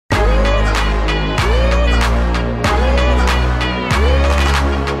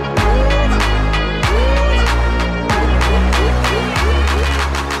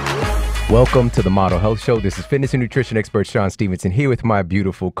Welcome to the Model Health Show. This is fitness and nutrition expert Shawn Stevenson here with my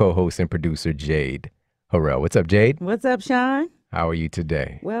beautiful co-host and producer Jade Harrell. What's up, Jade? What's up, Shawn? How are you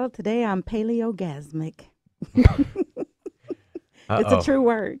today? Well, today I'm paleogasmic. It's a true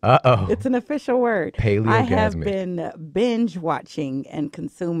word. It's an official word. Paleogasmic. I have been binge watching and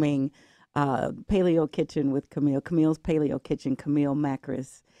consuming Paleo Kitchen with Camille. Camille's Paleo Kitchen, Camille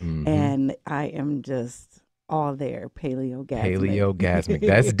Macris. And I am just all there, paleogasmic. Paleogasmic.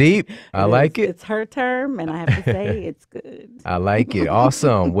 That's deep. I like it. It's her term, and I have to say it's good. I like it.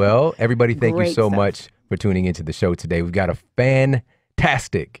 Awesome. Well, everybody, thank you Great so stuff. much for tuning into the show today. We've got a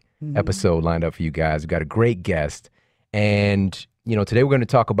fantastic episode lined up for you guys. We've got a great guest. And, you know, today we're going to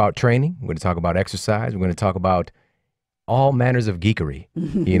talk about training. We're going to talk about exercise. We're going to talk about all manners of geekery,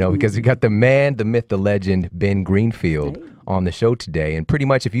 you know, because we got the man, the myth, the legend, Ben Greenfield on the show today. And pretty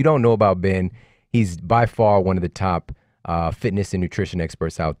much if you don't know about Ben, he's by far one of the top fitness and nutrition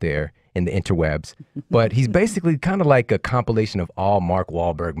experts out there in the interwebs. But he's basically kind of like a compilation of all Mark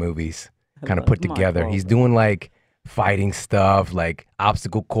Wahlberg movies kind of put together. He's doing like fighting stuff, like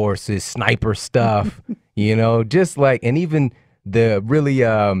obstacle courses, sniper stuff, you know, just like, and even the really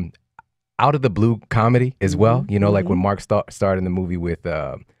out of the blue comedy as well. You know, like when Mark starred in the movie with,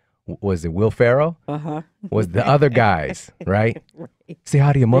 was it Will Ferrell? Was the other guys, right? Say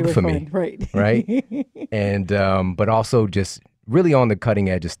hi to your mother for me, right? And but also just really on the cutting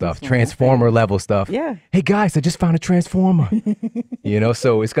edge of stuff, transformer level stuff. Yeah. Hey guys, I just found a transformer. You know,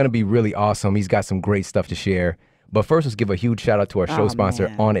 so it's gonna be really awesome. He's got some great stuff to share. But first, let's give a huge shout out to our show sponsor,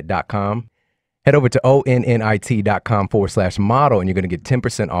 Onnit.com. Head over to onnit.com/model and you're gonna get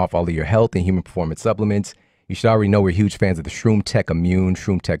 10% off all of your health and human performance supplements. You should already know we're huge fans of the Shroom Tech Immune,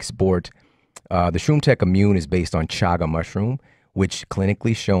 Shroom Tech Sport. The Shroom Tech Immune is based on chaga mushroom, which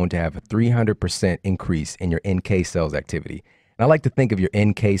clinically shown to have a 300% increase in your NK cells activity. And I like to think of your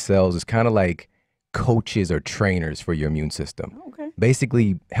NK cells as kind of like coaches or trainers for your immune system.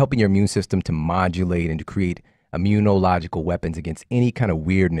 Basically helping your immune system to modulate and to create immunological weapons against any kind of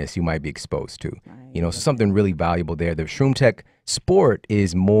weirdness you might be exposed to. You know, so something really valuable there. The Shroom Tech Sport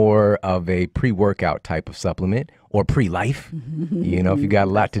is more of a pre-workout type of supplement or pre-life, you know, if you got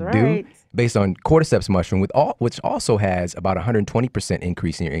a lot to do, based on cordyceps mushroom, which also has about 120%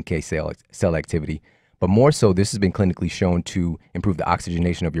 increase in your NK cell activity. But more so, this has been clinically shown to improve the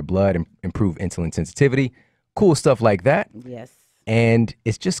oxygenation of your blood and improve insulin sensitivity. Cool stuff like that. Yes. And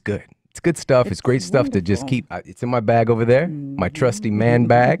it's just good. It's good stuff. It's great stuff to just keep. It's in my bag over there, my trusty man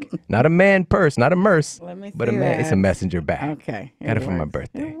bag. Not a man purse, not a merce, but a man. It's a messenger bag. Okay. Got it for my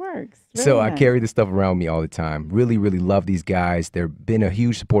birthday. It works. So I carry this stuff around me all the time. Really, really love these guys. They've been a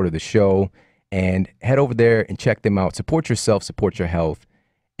huge supporter of the show. And head over there and check them out. Support yourself, support your health,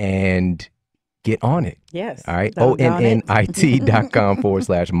 and get on it. Yes. All right.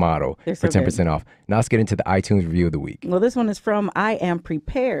 onnit.com/model for 10% off. Now let's get into the iTunes review of the week. Well, this one is from I Am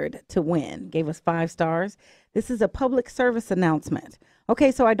Prepared to Win. Gave us 5 stars. This is a public service announcement.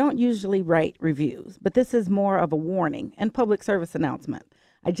 Okay, so I don't usually write reviews, but this is more of a warning and public service announcement.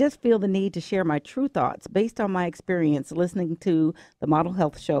 I just feel the need to share my true thoughts based on my experience listening to the Model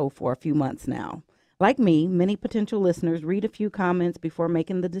Health Show for a few months now. Like me, many potential listeners read a few comments before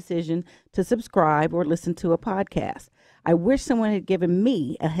making the decision to subscribe or listen to a podcast. I wish someone had given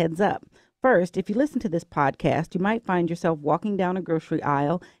me a heads up. First, if you listen to this podcast, you might find yourself walking down a grocery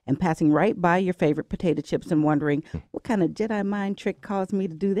aisle and passing right by your favorite potato chips and wondering, what kind of Jedi mind trick caused me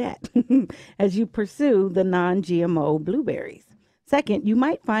to do that? As you pursue the non-GMO blueberries. Second, you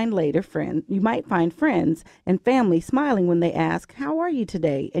might find friends and family smiling when they ask, how are you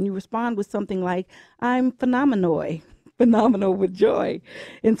today? And you respond with something like, I'm phenomenal with joy,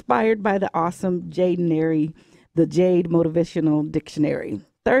 inspired by the awesome the Jade Motivational Dictionary.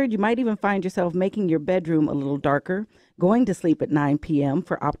 Third, you might even find yourself making your bedroom a little darker, going to sleep at 9 p.m.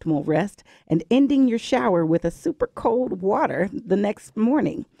 for optimal rest, and ending your shower with a super cold water the next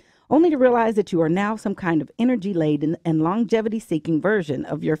morning, only to realize that you are now some kind of energy-laden and longevity-seeking version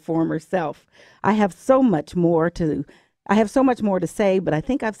of your former self. I have so much more to say, but I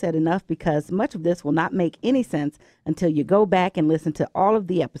think I've said enough because much of this will not make any sense until you go back and listen to all of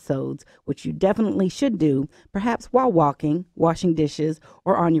the episodes, which you definitely should do, perhaps while walking, washing dishes,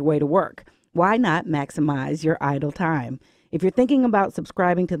 or on your way to work. Why not maximize your idle time? If you're thinking about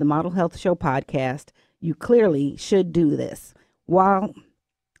subscribing to the Model Health Show podcast, you clearly should do this. While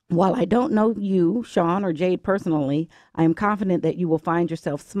I don't know you, Shawn, or Jade personally, I am confident that you will find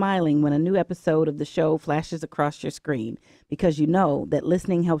yourself smiling when a new episode of the show flashes across your screen, because you know that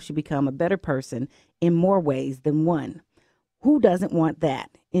listening helps you become a better person in more ways than one. Who doesn't want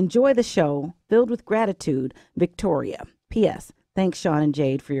that? Enjoy the show. Filled with gratitude, Victoria. P.S. Thanks, Shawn and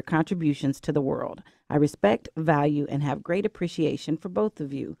Jade, for your contributions to the world. I respect, value, and have great appreciation for both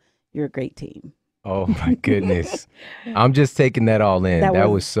of you. You're a great team. Oh my goodness. I'm just taking that all in. That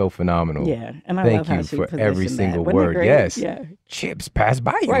was so phenomenal. Yeah. And I Thank love how you she for every positioned single that. Wasn't that word. great? Yes. Yeah. Chips pass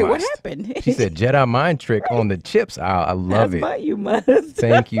by you Right. must. What happened? She said Jedi mind trick Right. on the chips. I love Pass it. by you must.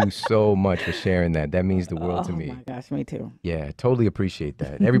 Thank you so much for sharing that. That means the world to Oh me. my gosh, me too. Yeah, totally appreciate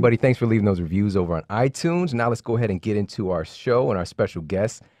that. Everybody, thanks for leaving those reviews over on iTunes. Now let's go ahead and get into our show and our special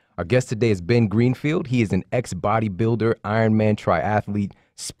guest. Our guest today is Ben Greenfield. He is an ex-bodybuilder, Ironman triathlete,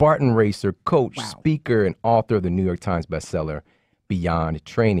 Spartan racer, coach, speaker, and author of the New York Times bestseller, Beyond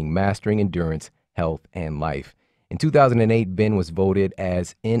Training, Mastering Endurance, Health, and Life. In 2008, Ben was voted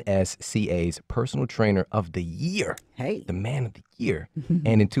as NSCA's Personal Trainer of the Year. Hey. The Man of the Year.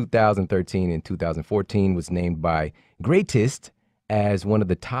 And in 2013 and 2014 was named by Greatist as one of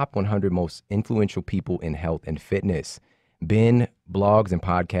the top 100 most influential people in health and fitness. Ben blogs and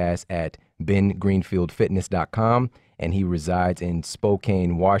podcasts at bengreenfieldfitness.com, and he resides in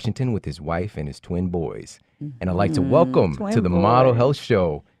Spokane, Washington with his wife and his twin boys. And I'd like to welcome to the Model Health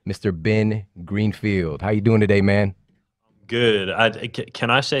Show, Mr. Ben Greenfield. How you doing today, man? Good.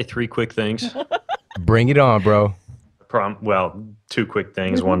 Can I say 3 quick things? Bring it on, bro. Well, 2 quick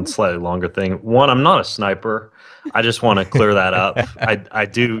things, one slightly longer thing. One, I'm not a sniper. I just want to clear that up. I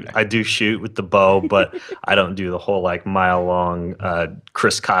do shoot with the bow, but I don't do the whole like mile long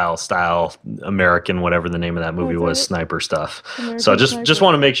Chris Kyle style American whatever the name of that movie was sniper stuff. So just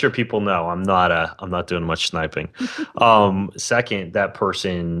want to make sure people know I'm not doing much sniping. Second, that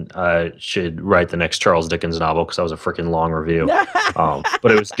person should write the next Charles Dickens novel because that was a freaking long review,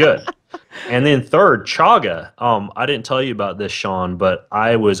 but it was good. And then third, chaga. I didn't tell you about this, Shawn, but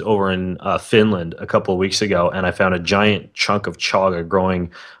I was over in Finland a couple of weeks ago, and I found a giant chunk of chaga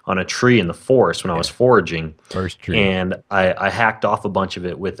growing on a tree in the forest when I was foraging. First tree. And I hacked off a bunch of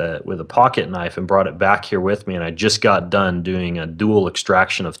it with a pocket knife and brought it back here with me. And I just got done doing a dual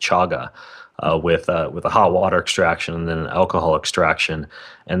extraction of chaga. With a hot water extraction and then an alcohol extraction,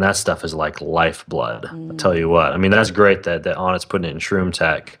 and that stuff is like lifeblood. I'll tell you what. I mean, that's great that Onnit's putting it in shroom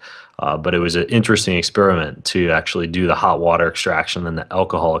tech, but it was an interesting experiment to actually do the hot water extraction and the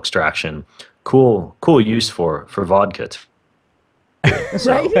alcohol extraction. Cool use for vodka.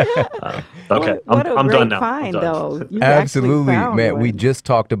 So, okay, I'm done now. Find, though. Absolutely, man. We just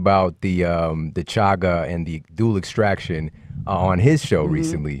talked about the chaga and the dual extraction on his show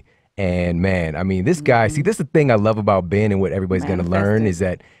recently. And man, I mean, this guy, see, this is the thing I love about Ben and what everybody's going to learn is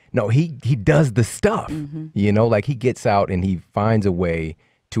that, no, he does the stuff, you know, like he gets out and he finds a way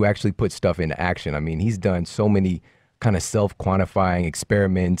to actually put stuff into action. I mean, he's done so many kind of self-quantifying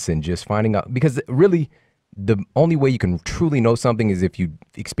experiments and just finding out, because really the only way you can truly know something is if you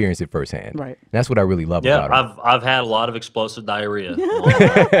experience it firsthand. Right. And that's what I really love about it. Yeah, I've had a lot of explosive diarrhea.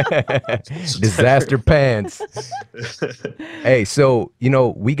 Disaster pants. Hey, so, you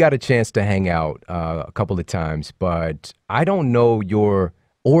know, we got a chance to hang out a couple of times, but I don't know your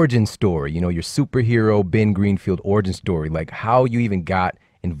origin story, you know, your superhero Ben Greenfield origin story, like how you even got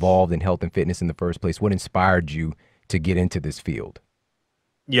involved in health and fitness in the first place. What inspired you to get into this field?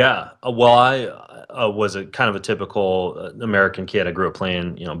 Yeah, well, I was a kind of a typical American kid. I grew up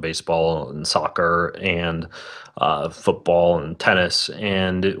playing, you know, baseball and soccer and football and tennis.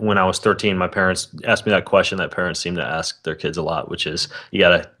 And when I was 13, my parents asked me that question that parents seem to ask their kids a lot, which is you got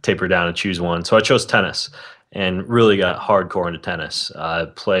to taper down and choose one. So I chose tennis and really got hardcore into tennis. I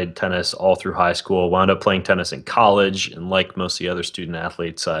played tennis all through high school, wound up playing tennis in college, and like most of the other student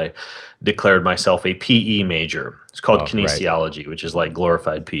athletes, I declared myself a PE major. It's called kinesiology, which is like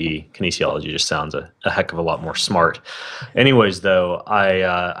glorified PE. Kinesiology just sounds a heck of a lot more smart. Anyways, though,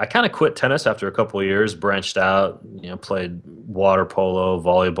 I kind of quit tennis after a couple of years, branched out, you know, played water polo,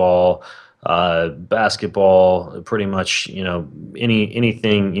 volleyball, basketball, pretty much, you know,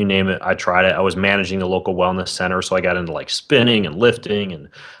 anything you name it, I tried it. I was managing the local wellness center, so I got into like spinning and lifting and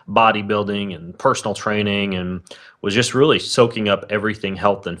bodybuilding and personal training, and was just really soaking up everything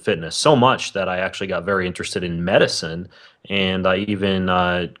health and fitness, so much that I actually got very interested in medicine. And I even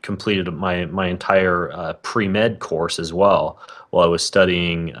completed my entire pre-med course as well while I was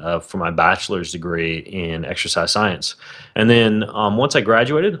studying for my bachelor's degree in exercise science. And then once I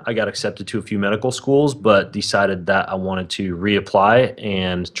graduated, I got accepted to a few medical schools, but decided that I wanted to reapply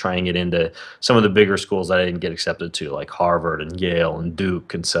and try and get into some of the bigger schools that I didn't get accepted to, like Harvard and Yale and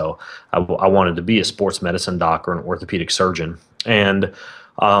Duke. And so I wanted to be a sports medicine doc or an orthopedic surgeon. And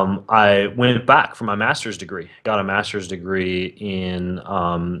I went back for my master's degree. Got a master's degree in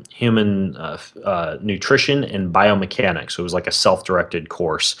human nutrition and biomechanics. So it was like a self-directed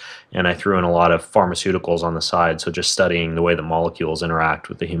course, and I threw in a lot of pharmaceuticals on the side. So just studying the way the molecules interact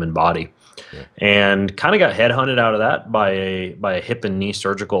with the human body. Yeah. And kind of got headhunted out of that by a hip and knee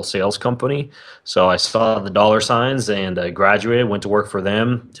surgical sales company. So I saw the dollar signs and I graduated, went to work for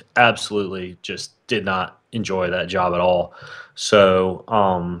them. Absolutely just did not enjoy that job at all. So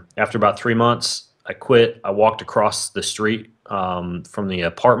after about 3 months, I quit. I walked across the street from the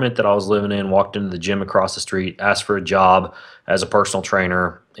apartment that I was living in, walked into the gym across the street, asked for a job as a personal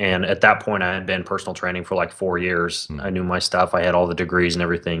trainer. And at that point, I had been personal training for like 4 years. I knew my stuff. I had all the degrees and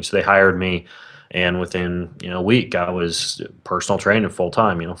everything. So they hired me. And within a week, I was personal training full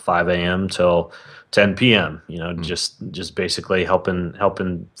time, 5 a.m. till 10 p.m. Just basically helping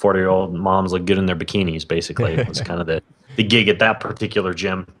 40-year-old moms look good in their bikinis. Basically, it was kind of the gig at that particular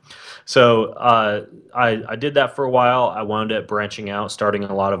gym. So I did that for a while. I wound up branching out, starting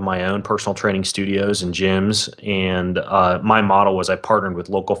a lot of my own personal training studios and gyms. And my model was I partnered with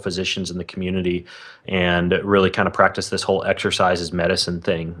local physicians in the community and really kind of practiced this whole exercise as medicine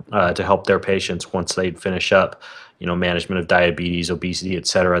thing to help their patients once they'd finish up, management of diabetes, obesity, et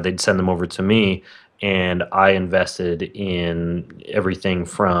cetera. They'd send them over to me. And I invested in everything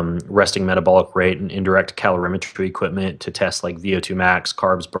from resting metabolic rate and indirect calorimetry equipment to test like VO2 max,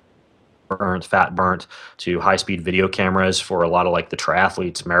 carbs burnt, fat burnt, to high-speed video cameras for a lot of like the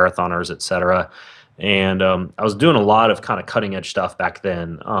triathletes, marathoners, et cetera. And I was doing a lot of kind of cutting-edge stuff back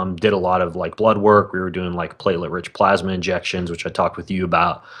then. Did a lot of like blood work. We were doing like platelet-rich plasma injections, which I talked with you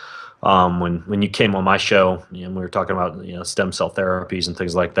about when you came on my show. We were talking about stem cell therapies and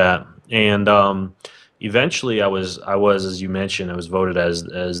things like that. And eventually, I was, as you mentioned, I was voted as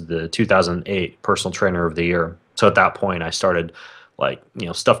the 2008 Personal Trainer of the Year. So at that point, I started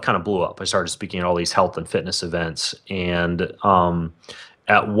stuff kind of blew up. I started speaking at all these health and fitness events. And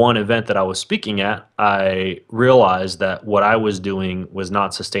at one event that I was speaking at, I realized that what I was doing was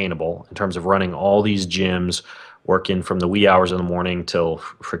not sustainable in terms of running all these gyms, working from the wee hours of the morning till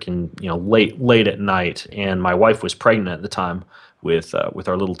freaking late at night. And my wife was pregnant at the time with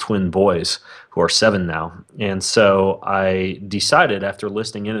our little twin boys who are 7 now. And so I decided, after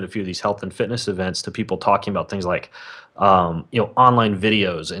listening in at a few of these health and fitness events, to people talking about things like online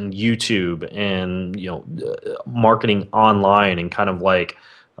videos and YouTube and marketing online and kind of like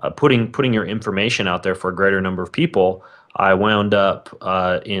putting your information out there for a greater number of people, I wound up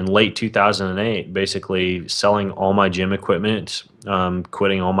in late 2008 basically selling all my gym equipment,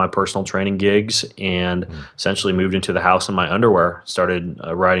 quitting all my personal training gigs, and essentially moved into the house in my underwear, started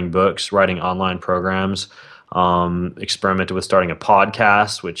writing books, writing online programs, experimented with starting a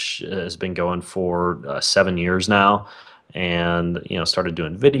podcast, which has been going for 7 years now, and started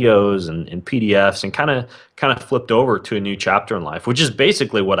doing videos and PDFs, and kind of flipped over to a new chapter in life, which is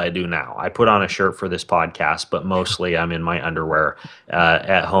basically what I do now. I put on a shirt for this podcast, but mostly I'm in my underwear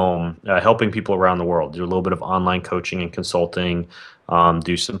at home, helping people around the world. Do a little bit of online coaching and consulting,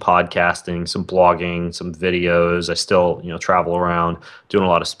 do some podcasting, some blogging, some videos. I still travel around doing a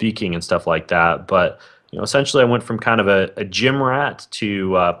lot of speaking and stuff like that, but essentially I went from kind of a gym rat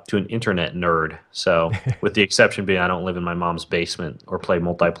to an internet nerd. So with the exception being I don't live in my mom's basement or play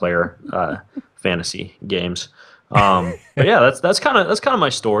multiplayer fantasy games. But yeah, that's kind of my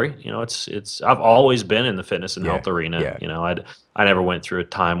story. It's I've always been in the fitness and health arena. Yeah. I never went through a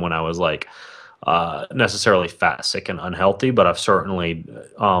time when I was like necessarily fat, sick, and unhealthy, but I've certainly,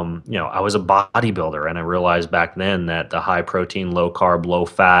 I was a bodybuilder, and I realized back then that the high protein, low carb, low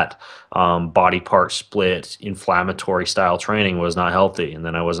fat, body part split, inflammatory style training was not healthy. And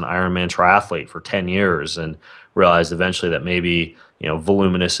then I was an Ironman triathlete for 10 years and realized eventually that maybe,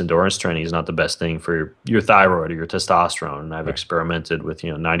 voluminous endurance training is not the best thing for your thyroid or your testosterone. And I've experimented with,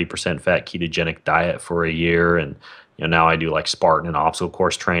 90% fat ketogenic diet for a year. And, now I do like Spartan and obstacle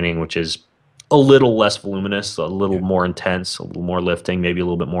course training, which is a little less voluminous, a little more intense, a little more lifting, maybe a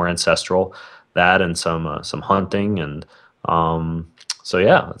little bit more ancestral. That and some hunting, and so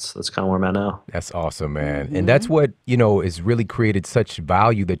yeah, that's kind of where I'm at now. That's awesome, man. And that's what has really created such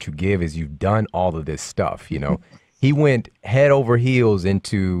value that you give, is you've done all of this stuff. He went head over heels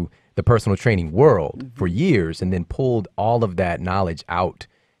into the personal training world for years, and then pulled all of that knowledge out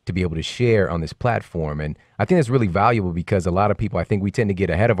to be able to share on this platform. And I think that's really valuable, because a lot of people, I think we tend to get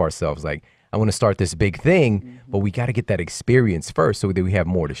ahead of ourselves. Like, I want to start this big thing, but we got to get that experience first so that we have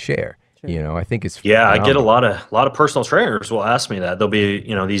more to share. I think it's Yeah, I get a phenomenal. lot of personal trainers will ask me that. They'll be,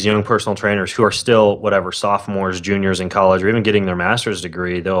 these young personal trainers who are still whatever, sophomores, juniors in college, or even getting their master's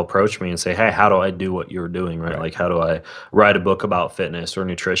degree. They'll approach me and say, "Hey, how do I do what you're doing?" Right? Right. Like, how do I write a book about fitness or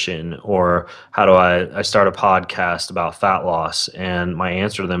nutrition, or how do I start a podcast about fat loss? And my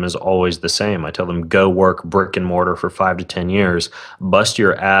answer to them is always the same. I tell them, go work brick and mortar for 5 to 10 years, bust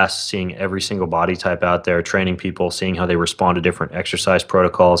your ass, seeing every single body type out there, training people, seeing how they respond to different exercise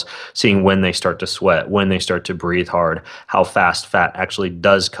protocols, seeing when they start to sweat, when they start to breathe hard, how fast fat actually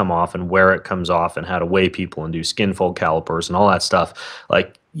does come off and where it comes off, and how to weigh people and do skin fold calipers and all that stuff.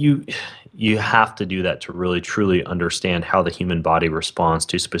 Like, you have to do that to really truly understand how the human body responds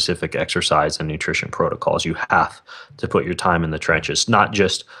to specific exercise and nutrition protocols. You have to put your time in the trenches, not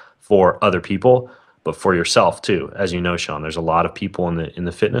just for other people, but for yourself too. As you know, Shawn, there's a lot of people in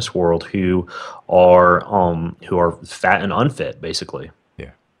the fitness world who are fat and unfit, basically.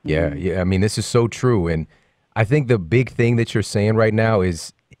 Yeah. Yeah. Yeah. I mean, this is so true. And I think the big thing that you're saying right now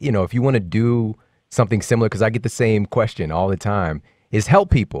is, if you want to do something similar, because I get the same question all the time, is help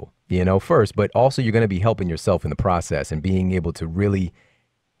people, first, but also you're going to be helping yourself in the process and being able to really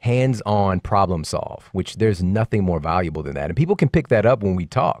hands-on problem solve, which there's nothing more valuable than that. And people can pick that up when we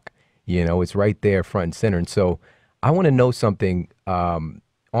talk, it's right there front and center. And so I want to know something on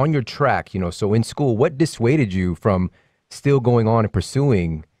your track, so in school, what dissuaded you from still going on and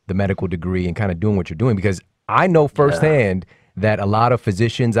pursuing the medical degree and kind of doing what you're doing? Because I know firsthand that a lot of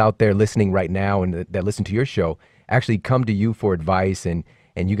physicians out there listening right now and that listen to your show actually come to you for advice, and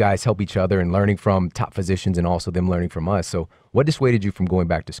you guys help each other and learning from top physicians and also them learning from us. So what dissuaded you from going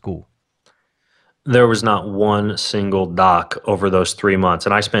back to school? There was not one single doc over those 3 months,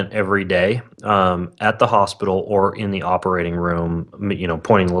 and I spent every day at the hospital or in the operating room,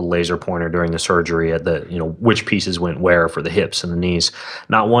 pointing a little laser pointer during the surgery at the, which pieces went where for the hips and the knees.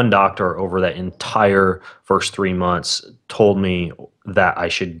 Not one doctor over that entire first 3 months told me that I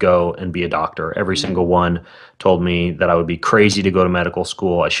should go and be a doctor. Every single one told me that I would be crazy to go to medical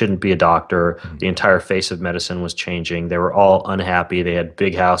school. I shouldn't be a doctor. The entire face of medicine was changing. They were all unhappy. They had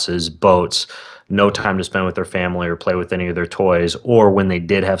big houses, boats, no time to spend with their family or play with any of their toys. Or when they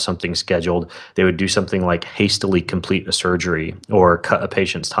did have something scheduled, they would do something like hastily complete a surgery or cut a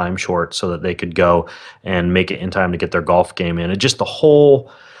patient's time short so that they could go and make it in time to get their golf game in. And just the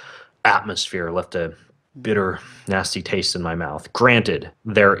whole atmosphere left a bitter, nasty taste in my mouth. Granted,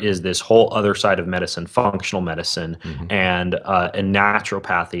 there is this whole other side of medicine, functional medicine, and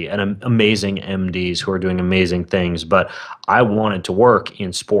naturopathy, and amazing MDs who are doing amazing things. But I wanted to work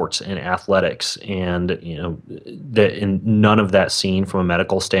in sports and athletics, and none of that seen from a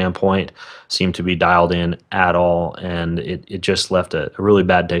medical standpoint seemed to be dialed in at all, and it just left a really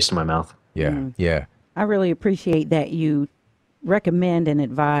bad taste in my mouth. Yeah, yeah. I really appreciate that you recommend and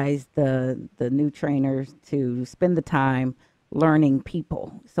advise the new trainers to spend the time learning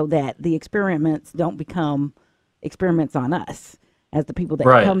people so that the experiments don't become experiments on us as the people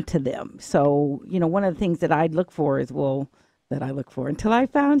that come to them. So, one of the things that I look for until I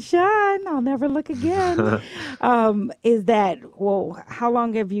found Shawn, I'll never look again, is that, how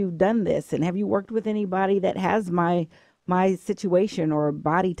long have you done this? And have you worked with anybody that has my situation or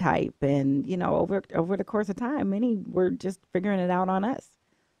body type? And over the course of time, many were just figuring it out on us.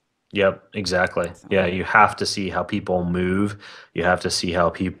 Yep, exactly. Yeah, you have to see how people move. You have to see how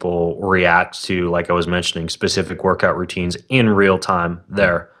people react to, like I was mentioning, specific workout routines in real time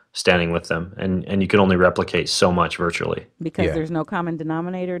there, standing with them. And you can only replicate so much virtually. Because there's no common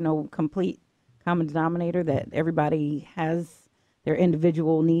denominator, no complete common denominator, that everybody has their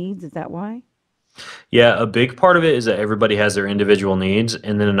individual needs. Is that why? Yeah, a big part of it is that everybody has their individual needs.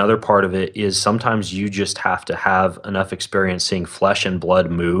 And then another part of it is sometimes you just have to have enough experience seeing flesh and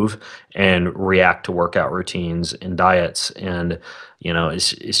blood move and react to workout routines and diets. And,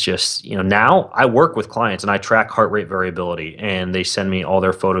 it's just, now I work with clients and I track heart rate variability, and they send me all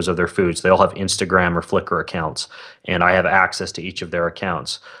their photos of their foods. They all have Instagram or Flickr accounts, and I have access to each of their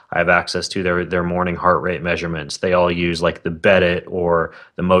accounts. I have access to their morning heart rate measurements. They all use like the Bedit or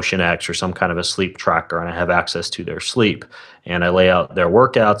the Motion X or some kind of a sleep tracker, and I have access to their sleep. And I lay out their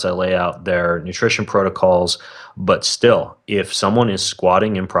workouts, I lay out their nutrition protocols. But still, if someone is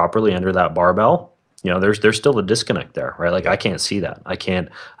squatting improperly under that barbell, there's still a disconnect there, right? Like I can't see that. I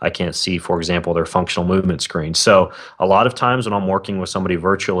can't see, for example, their functional movement screen. So a lot of times when I'm working with somebody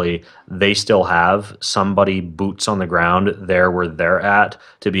virtually, they still have somebody boots on the ground there where they're at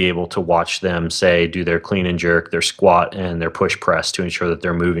to be able to watch them, say, do their clean and jerk, their squat, and their push press to ensure that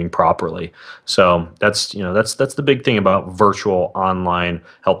they're moving properly. So that's the big thing about virtual online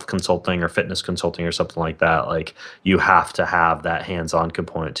health consulting or fitness consulting or something like that. Like you have to have that hands-on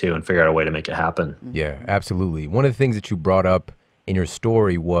component too and figure out a way to make it happen. Yeah, absolutely. One of the things that you brought up in your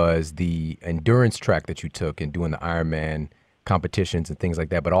story was the endurance track that you took in doing the Ironman competitions and things like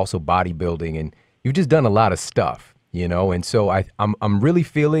that, but also bodybuilding. And you've just done a lot of stuff, And so I'm really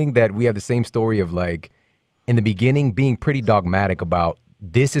feeling that we have the same story of like in the beginning being pretty dogmatic about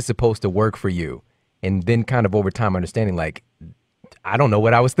this is supposed to work for you. And then kind of over time understanding like, I don't know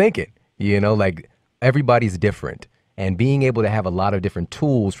what I was thinking, like everybody's different. And being able to have a lot of different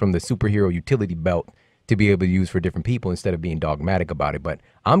tools from the superhero utility belt to be able to use for different people instead of being dogmatic about it. But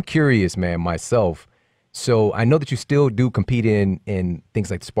I'm curious, man, myself. So I know that you still do compete in things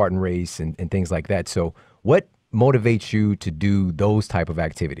like the Spartan race and things like that. So what motivates you to do those type of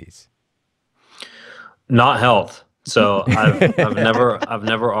activities? Not health. So I've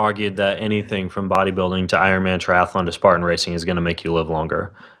never argued that anything from bodybuilding to Ironman triathlon to Spartan racing is going to make you live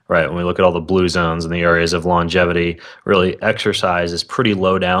longer. Right. When we look at all the blue zones and the areas of longevity, really exercise is pretty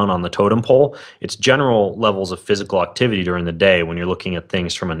low down on the totem pole. It's general levels of physical activity during the day when you're looking at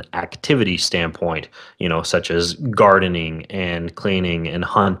things from an activity standpoint, such as gardening and cleaning and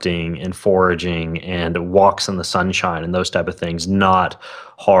hunting and foraging and walks in the sunshine and those type of things, not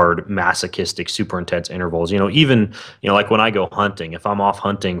hard, masochistic, super intense intervals. Even, like when I go hunting, if I'm off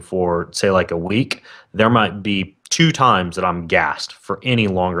hunting for, say, like a week, there might be 2 times that I'm gassed for any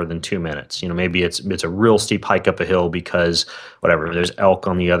longer than 2 minutes. Maybe it's a real steep hike up a hill because whatever, there's elk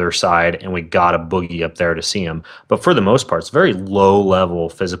on the other side and we got a boogie up there to see them. But for the most part, it's very low level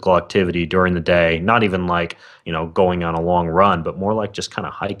physical activity during the day, not even like, going on a long run, but more like just kind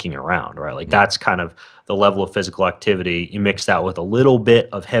of hiking around, right? Like that's kind of the level of physical activity. You mix that with a little bit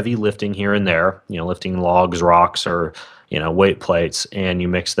of heavy lifting here and there, lifting logs, rocks, or, weight plates, and you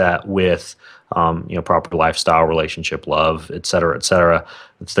mix that with proper lifestyle, relationship, love, et cetera, et cetera.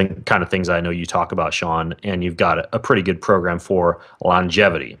 It's the kind of things I know you talk about, Shawn, and you've got a pretty good program for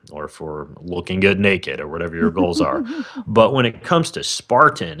longevity or for looking good naked or whatever your goals are. But when it comes to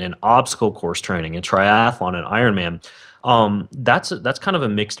Spartan and obstacle course training and triathlon and Ironman, that's kind of a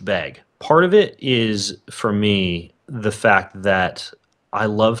mixed bag. Part of it is, for me, the fact that I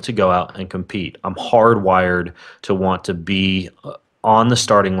love to go out and compete. I'm hardwired to want to be on the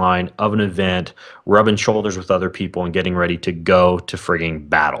starting line of an event, rubbing shoulders with other people and getting ready to go to frigging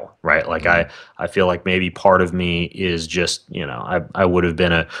battle, right? Like I feel like maybe part of me is just, I would have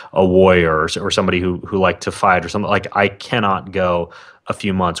been a warrior or somebody who liked to fight or something. Like I cannot go a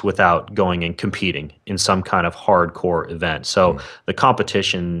few months without going and competing in some kind of hardcore event. So the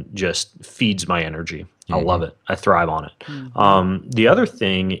competition just feeds my energy. I love it. I thrive on it. The other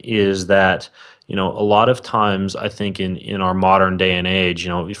thing is that, a lot of times I think in our modern day and age,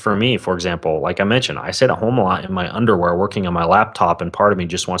 for me, for example, like I mentioned, I sit at home a lot in my underwear working on my laptop, and part of me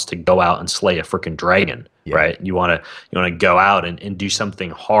just wants to go out and slay a freaking dragon, right? You want to go out and do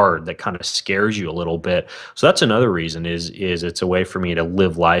something hard that kind of scares you a little bit. So that's another reason is it's a way for me to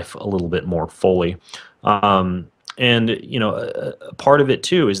live life a little bit more fully. Part of it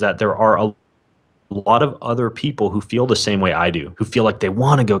too is that there are a lot of other people who feel the same way I do, who feel like they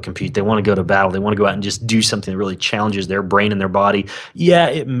want to go compete, they want to go to battle, they want to go out and just do something that really challenges their brain and their body. Yeah,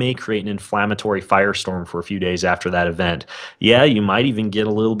 it may create an inflammatory firestorm for a few days after that event. Yeah, you might even get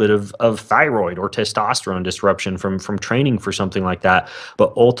a little bit of thyroid or testosterone disruption from training for something like that.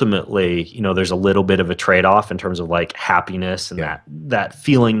 But ultimately, there's a little bit of a trade-off in terms of like happiness and that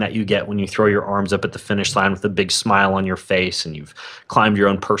feeling that you get when you throw your arms up at the finish line with a big smile on your face and you've climbed your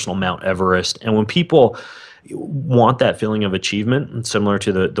own personal Mount Everest. And when people want that feeling of achievement, similar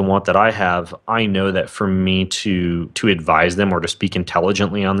to the want that I have, I know that for me to advise them or to speak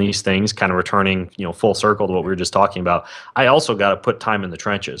intelligently on these things, kind of returning, full circle to what we were just talking about, I also got to put time in the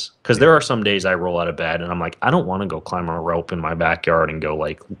trenches, because there are some days I roll out of bed and I'm like, I don't want to go climb a rope in my backyard and go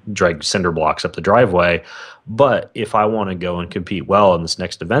like drag cinder blocks up the driveway. But if I want to go and compete well in this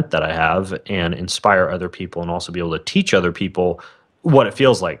next event that I have and inspire other people and also be able to teach other people what it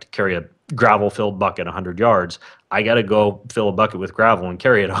feels like to carry a gravel-filled bucket 100 yards, I got to go fill a bucket with gravel and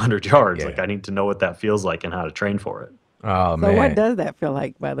carry it 100 yards. Yeah. Like I need to know what that feels like and how to train for it. Oh, so man. what does that feel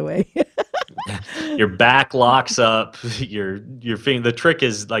like, by the way? your back locks up. Your the trick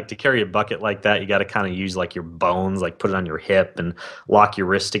is like to carry a bucket like that. You got to kind of use like your bones, like put it on your hip and lock your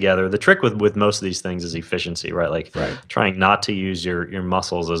wrists together. The trick with most of these things is efficiency, right? Like trying not to use your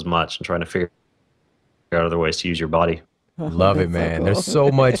muscles as much and trying to figure out other ways to use your body. Love it, man. So cool. There's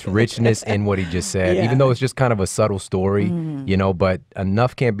so much richness in what he just said, even though it's just kind of a subtle story, you know, but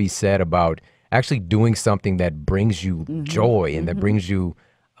enough can't be said about actually doing something that brings you joy and that brings you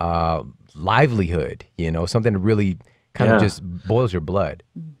livelihood, you know, something that really kind of just boils your blood.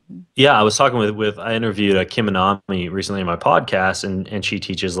 Yeah, I was talking with I interviewed Kim Anami recently in my podcast, and she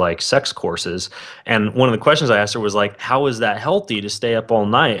teaches like sex courses. And one of the questions I asked her was like, how is that healthy to stay up all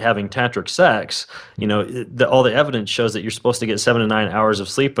night having tantric sex? You know, all the evidence shows that you're supposed to get 7 to 9 hours of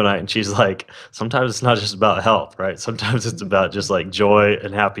sleep a night. And she's like, sometimes it's not just about health, right? Sometimes it's about just like joy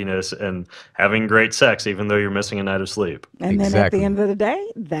and happiness and having great sex, even though you're missing a night of sleep. And then at the end of the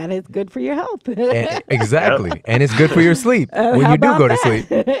day, that is good for your health. Exactly. And it's good for your sleep when you do go to sleep.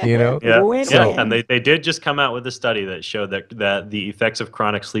 You know? And they did just come out with a study that showed that the effects of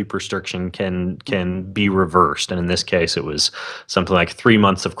chronic sleep restriction can be reversed. And in this case, it was something like 3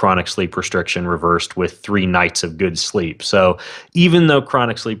 months of chronic sleep restriction reversed with 3 nights of good sleep. So even though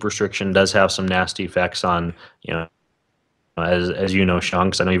chronic sleep restriction does have some nasty effects on, you know, as you know, Shawn,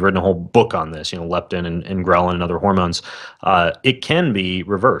 because I know you've written a whole book on this, you know, leptin and ghrelin and other hormones, it can be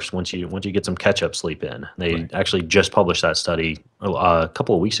reversed once you get some catch-up sleep in. They actually just published that study a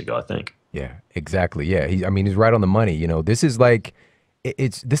couple of weeks ago, I think. Yeah, exactly. Yeah, he's right on the money. You know, this is like,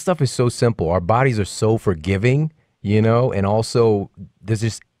 this stuff is so simple. Our bodies are so forgiving, you know, and also there's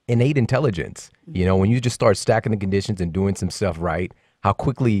this innate intelligence. You know, when you just start stacking the conditions and doing some stuff right, how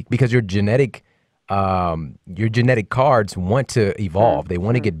quickly, because your genetic cards want to evolve. They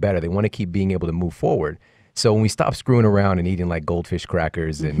want to get better. They want to keep being able to move forward. So when we stop screwing around and eating like goldfish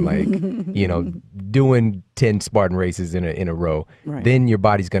crackers and like, you know, doing 10 Spartan races in a row, then your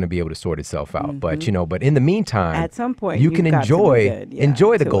body's going to be able to sort itself out. But, you know, but in the meantime, at some point, you can enjoy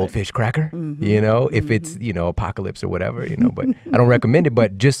the goldfish cracker, you know, if it's, you know, apocalypse or whatever, you know, but I don't recommend it,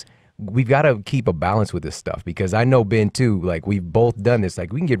 but just, we've got to keep a balance with this stuff, because I know, Ben, too, like we've both done this,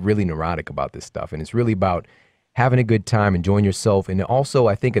 like we can get really neurotic about this stuff, and it's really about having a good time, enjoying yourself. And also,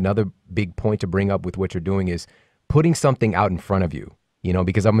 I think another big point to bring up with what you're doing is putting something out in front of you, you know,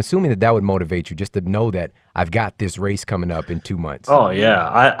 because I'm assuming that would motivate you just to know that I've got this race coming up in 2 months. Oh yeah.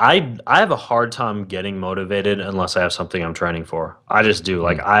 I have a hard time getting motivated unless I have something I'm training for. I just do.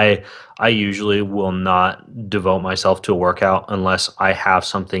 Like I usually will not devote myself to a workout unless I have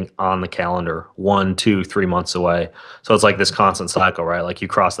something on the calendar 1, 2, 3 months away. So it's like this constant cycle, right? Like you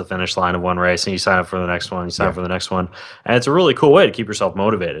cross the finish line of one race and you sign up for the next one, you sign up for the next one. And it's a really cool way to keep yourself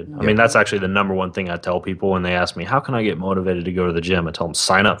motivated. I mean, that's actually the number one thing I tell people when they ask me, how can I get motivated to go to the gym? I tell them,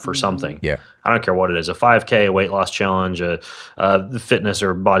 sign up for something. I don't care what it is, a 5K, a weight loss challenge, a fitness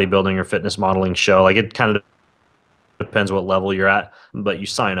or bodybuilding or fitness modeling show. Like it kind of depends what level you're at, but you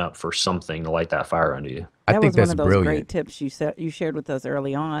sign up for something to light that fire under you. I think that's one of those great tips you shared with us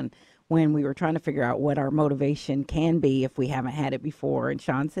early on when we were trying to figure out what our motivation can be if we haven't had it before. And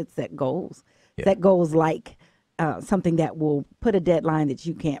Shawn said set goals. Set goals like something that will put a deadline that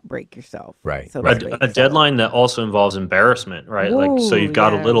you can't break yourself. Right. So a deadline that also involves embarrassment, right? Like, so you've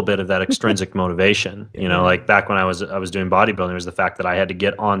got a little bit of that extrinsic motivation. You know, like back when I was doing bodybuilding, it was the fact that I had to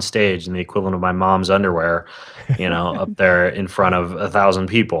get on stage in the equivalent of my mom's underwear, you know, up there in front of 1,000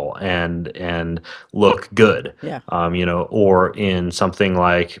 people and look good. You know, or in something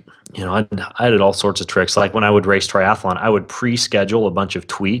like, you know, I did all sorts of tricks. Like when I would race triathlon, I would pre-schedule a bunch of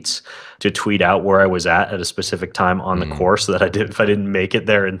tweets to tweet out where I was at a specific time on the course, so that if I didn't make it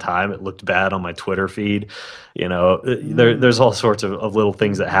there in time, it looked bad on my Twitter feed. You know, there's all sorts of little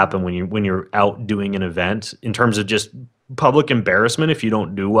things that happen when you're out doing an event in terms of just public embarrassment if you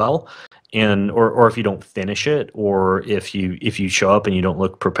don't do well. Or if you don't finish it, or if you show up and you don't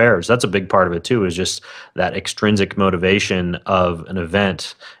look prepared. So that's a big part of it too, is just that extrinsic motivation of an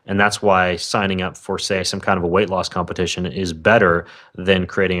event. And that's why signing up for, say, some kind of a weight loss competition is better than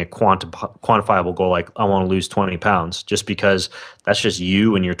creating a quantifiable goal like I want to lose 20 pounds, just because that's just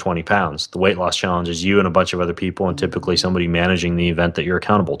you and your 20 pounds. The weight loss challenge is you and a bunch of other people, and typically somebody managing the event that you're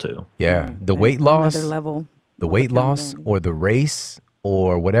accountable to. Yeah, the weight loss, level, the weight loss or the race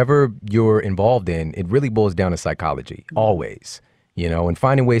or whatever you're involved in, it really boils down to psychology, always, you know, and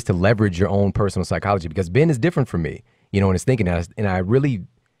finding ways to leverage your own personal psychology, because Ben is different from me, you know, and it's thinking, and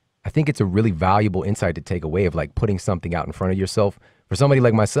I think it's a really valuable insight to take away of like putting something out in front of yourself. For somebody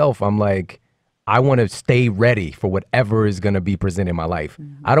like myself, I'm like, I want to stay ready for whatever is going to be presented in my life.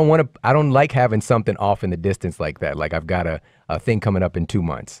 I don't like having something off in the distance like that. Like I've got a a thing coming up in 2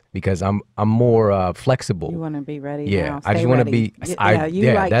 months because I'm more flexible. You want to be ready Yeah, now. I just Stay want to ready. be.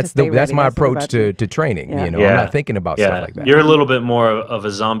 That's That's my what approach about you. to training. Yeah. I'm Yeah. not thinking about stuff like that. You're a little bit more of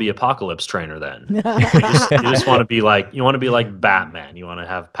a zombie apocalypse trainer then. You just want to be like Batman. You want to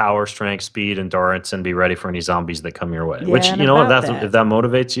have power, strength, speed, endurance, and be ready for any zombies that come your way. Yeah, Which, and you know, about if that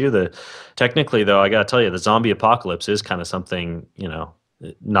motivates you, technically though, I gotta tell you, the zombie apocalypse is kind of something,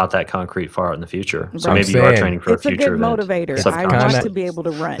 not that concrete far out in the future. So Right. maybe you are saying, training for It's a a future good event. motivator. I kinda- want to be able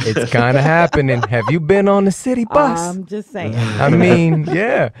to run. It's kind of happening. Have you been on the city bus? I'm just saying. I mean,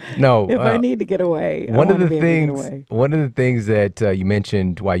 yeah. No. If I need to get away, I one want of to the be able to get things, away. one of the things that you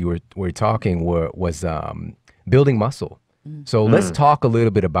mentioned while you were talking was building muscle. So let's talk a little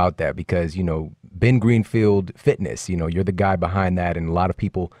bit about that because Ben Greenfield Fitness. You're the guy behind that, and a lot of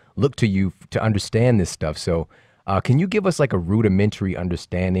people look to you to understand this stuff. So can you give us like a rudimentary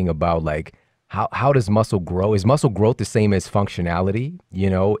understanding about like how does muscle grow? Is muscle growth the same as functionality?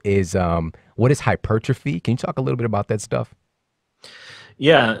 What is hypertrophy? Can you talk a little bit about that stuff?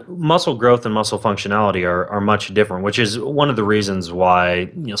 Yeah, muscle growth and muscle functionality are much different, which is one of the reasons why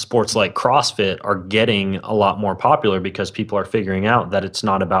sports like CrossFit are getting a lot more popular because people are figuring out that it's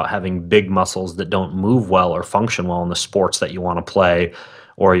not about having big muscles that don't move well or function well in the sports that you want to play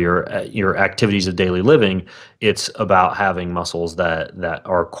or your activities of daily living. It's about having muscles that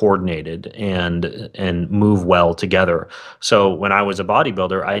are coordinated and move well together. So when I was a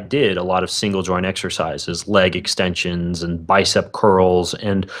bodybuilder, I did a lot of single joint exercises, leg extensions and bicep curls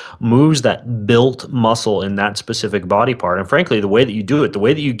and moves that built muscle in that specific body part. And frankly, the way that you do it, the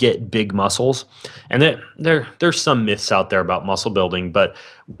way that you get big muscles, and there's some myths out there about muscle building, but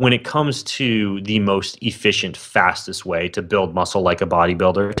when it comes to the most efficient, fastest way to build muscle like a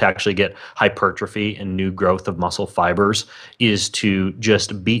bodybuilder, to actually get hypertrophy and new growth of muscle fibers, is to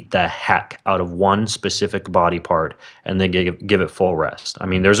just beat the heck out of one specific body part and then give it full rest. I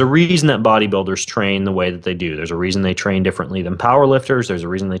mean, there's a reason that bodybuilders train the way that they do. There's a reason they train differently than powerlifters. There's a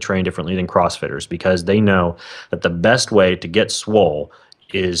reason they train differently than CrossFitters, because they know that the best way to get swole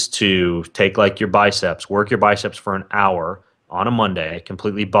is to take like your biceps, work your biceps for an hour on a Monday,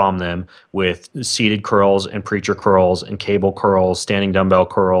 completely bomb them with seated curls and preacher curls and cable curls, standing dumbbell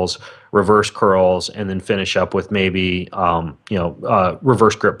curls, reverse curls, and then finish up with maybe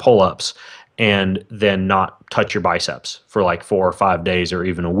reverse grip pull-ups, and then not touch your biceps for like 4 or 5 days or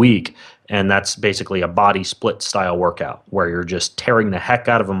even a week. And that's basically a body split style workout where you're just tearing the heck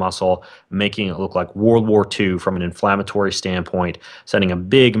out of a muscle, making it look like World War II from an inflammatory standpoint, sending a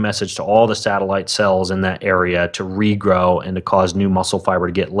big message to all the satellite cells in that area to regrow and to cause new muscle fiber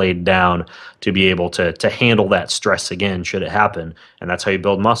to get laid down to be able to handle that stress again should it happen. And that's how you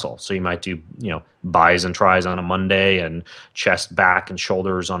build muscle. So you might do, bis and tris on a Monday and chest, back, and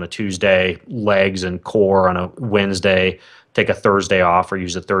shoulders on a Tuesday, legs and core on a Wednesday, take a Thursday off or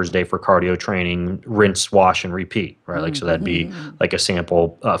use a Thursday for cardio training, rinse, wash, and repeat, right? Like, so that'd be like a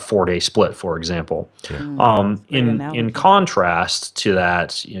sample 4-day split, for example. In contrast to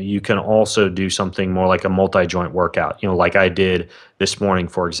that, you can also do something more like a multi-joint workout, like I did this morning,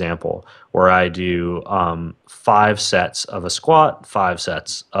 for example, where I do 5 sets of a squat, 5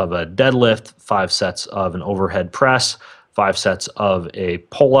 sets of a deadlift, 5 sets of an overhead press, 5 sets of a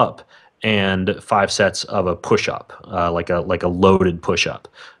pull-up, and 5 sets of a push-up, like a loaded push-up,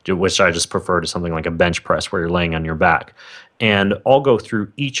 which I just prefer to something like a bench press where you're laying on your back. And I'll go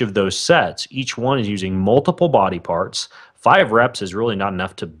through each of those sets. Each one is using multiple body parts. 5 reps is really not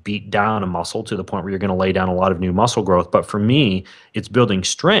enough to beat down a muscle to the point where you're going to lay down a lot of new muscle growth. But for me, it's building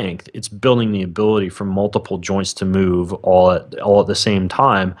strength. It's building the ability for multiple joints to move all at the same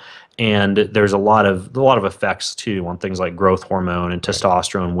time. And there's a lot of effects too on things like growth hormone and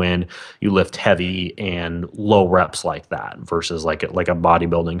testosterone when you lift heavy and low reps like that versus like a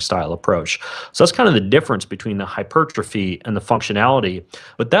bodybuilding style approach. So that's kind of the difference between the hypertrophy and the functionality.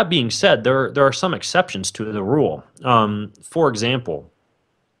 But that being said, there are some exceptions to the rule. For example,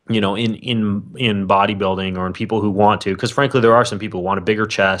 in bodybuilding or in people who want to, because frankly, there are some people who want a bigger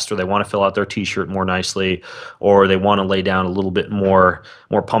chest or they want to fill out their t-shirt more nicely, or they want to lay down a little bit more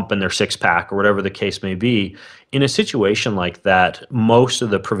pump in their 6-pack or whatever the case may be. In a situation like that, most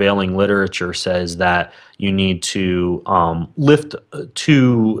of the prevailing literature says that you need to lift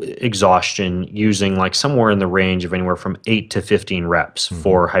to exhaustion using like somewhere in the range of anywhere from 8 to 15 reps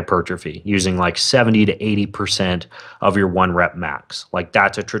for hypertrophy, using like 70 to 80% of your 1 rep max. Like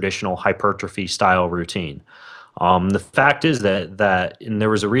that's a traditional hypertrophy style routine. The fact is that and there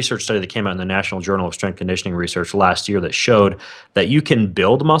was a research study that came out in the National Journal of Strength Conditioning Research last year that showed that you can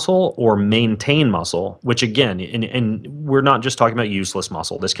build muscle or maintain muscle, which again, and we're not just talking about useless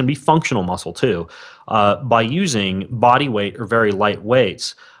muscle. This can be functional muscle too, by using body weight or very light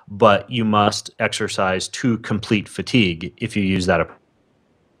weights. But you must exercise to complete fatigue if you use that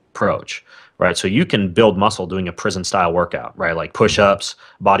approach, right? So you can build muscle doing a prison style workout, right? Like push-ups,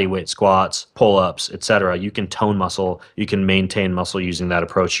 body weight squats, pull-ups, etc. You can tone muscle, you can maintain muscle using that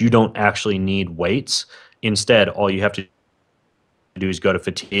approach. You don't actually need weights. Instead, all you have to do is go to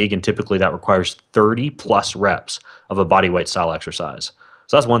fatigue, and typically that requires 30 plus reps of a body weight style exercise.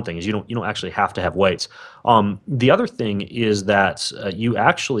 So that's one thing, is you don't actually have to have weights. The other thing is that you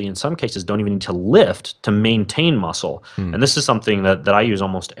actually, in some cases, don't even need to lift to maintain muscle. And this is something that I use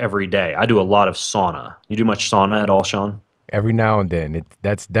almost every day. I do a lot of sauna. You do much sauna at all, Shawn? Every now and then.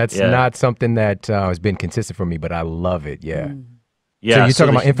 That's not something that has been consistent for me, but I love it. Yeah. Yeah. So you're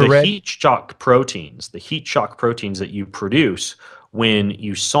talking about infrared? The heat shock proteins that you produce when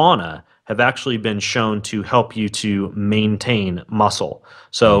you sauna have actually been shown to help you to maintain muscle.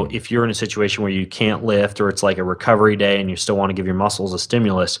 So if you're in a situation where you can't lift, or it's like a recovery day and you still want to give your muscles a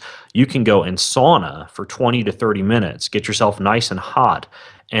stimulus, you can go and sauna for 20 to 30 minutes, get yourself nice and hot,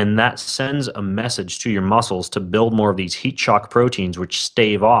 and that sends a message to your muscles to build more of these heat shock proteins, which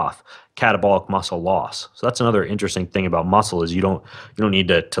stave off catabolic muscle loss. So that's another interesting thing about muscle, is you don't need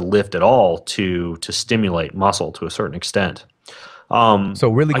to lift at all to stimulate muscle to a certain extent. So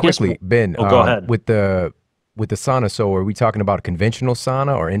really quickly, Ben, go ahead. With the sauna, so are we talking about conventional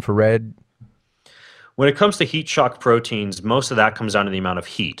sauna or infrared? When it comes to heat shock proteins, most of that comes down to the amount of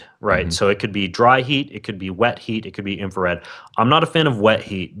heat, right? So it could be dry heat, it could be wet heat, it could be infrared. I'm not a fan of wet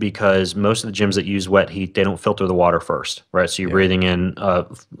heat because most of the gyms that use wet heat, they don't filter the water first, right? So you're breathing in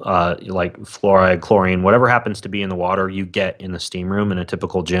like fluoride, chlorine, whatever happens to be in the water, you get in the steam room in a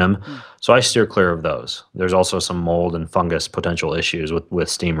typical gym. So I steer clear of those. There's also some mold and fungus potential issues with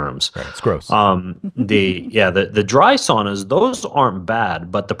steam rooms. Right, it's gross. The dry saunas, those aren't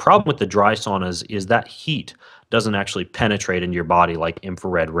bad, but the problem with the dry saunas is that heat doesn't actually penetrate into your body like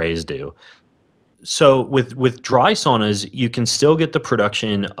infrared rays do. So with dry saunas, you can still get the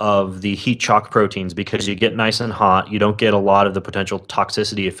production of the heat shock proteins because you get nice and hot. You don't get a lot of the potential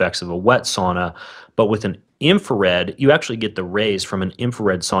toxicity effects of a wet sauna. But with an infrared, you actually get the rays from an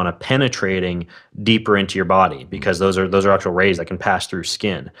infrared sauna penetrating deeper into your body, because those are actual rays that can pass through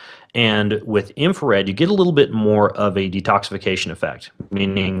skin. And with infrared, you get a little bit more of a detoxification effect,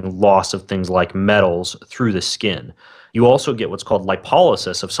 meaning loss of things like metals through the skin. You also get what's called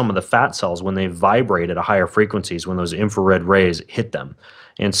lipolysis of some of the fat cells when they vibrate at a higher frequencies when those infrared rays hit them.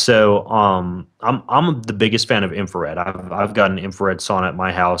 And so I'm the biggest fan of infrared. I've got an infrared sauna at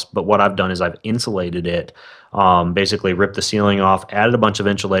my house, but what I've done is I've insulated it, basically ripped the ceiling off, added a bunch of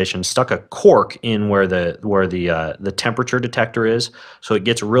insulation, stuck a cork in where the temperature detector is, so it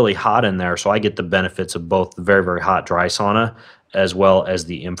gets really hot in there. So I get the benefits of both the very, very hot dry sauna as well as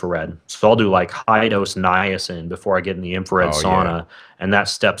the infrared. So I'll do like high dose niacin before I get in the infrared sauna, and that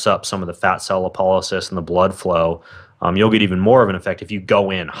steps up some of the fat cell lipolysis and the blood flow. You'll get even more of an effect if you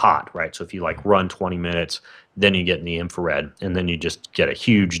go in hot, right? So if you like run 20 minutes, then you get in the infrared, and then you just get a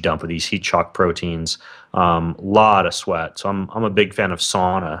huge dump of these heat shock proteins, lot of sweat. So I'm a big fan of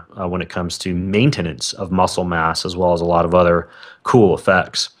sauna when it comes to maintenance of muscle mass, as well as a lot of other cool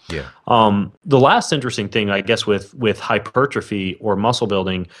effects. Yeah. The last interesting thing, I guess, with hypertrophy or muscle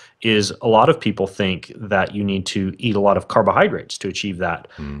building is a lot of people think that you need to eat a lot of carbohydrates to achieve that.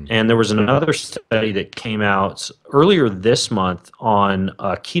 And there was another study that came out earlier this month on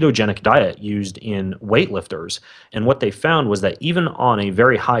a ketogenic diet used in weightlifters. And what they found was that even on a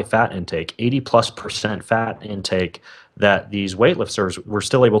very high fat intake, 80+% fat intake, that these weightlifters were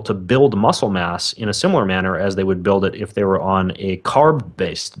still able to build muscle mass in a similar manner as they would build it if they were on a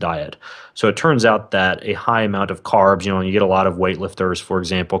carb-based diet. So it turns out that a high amount of carbs, you get a lot of weightlifters, for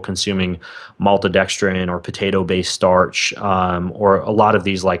example, consuming maltodextrin or potato-based starch, or a lot of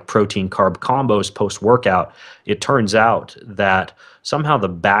these like protein-carb combos post-workout. It turns out that somehow the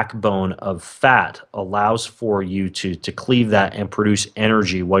backbone of fat allows for you to cleave that and produce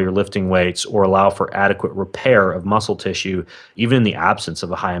energy while you're lifting weights, or allow for adequate repair of muscle tissue, even in the absence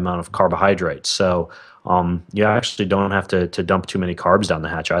of a high amount of carbohydrates. So you actually don't have to dump too many carbs down the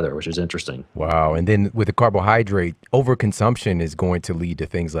hatch either, which is interesting. Wow. And then with the carbohydrate, overconsumption is going to lead to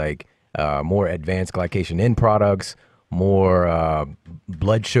things like more advanced glycation end products, more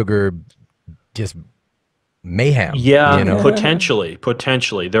blood sugar, just mayhem. Yeah, potentially.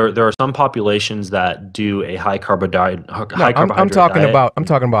 There are some populations that do a high carbohydrate. I'm talking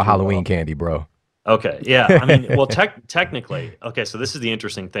about Halloween candy, bro. Okay, yeah. I mean, well, technically, okay. So this is the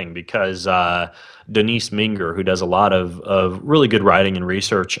interesting thing because Denise Minger, who does a lot of really good writing and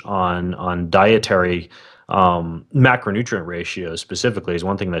research on dietary macronutrient ratios specifically, is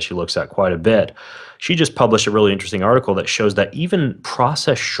one thing that she looks at quite a bit. She just published a really interesting article that shows that even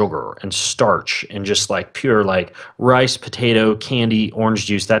processed sugar and starch and just like pure like rice, potato, candy, orange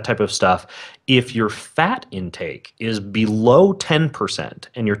juice, that type of stuff, if your fat intake is below 10%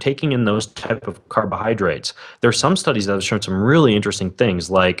 and you're taking in those type of carbohydrates, there are some studies that have shown some really interesting things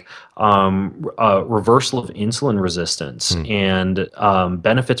like reversal of insulin resistance and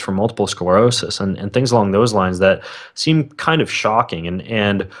benefits from multiple sclerosis and things along those lines that seem kind of shocking.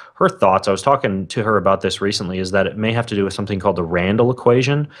 And her thoughts, I was talking to her about this recently, is that it may have to do with something called the Randall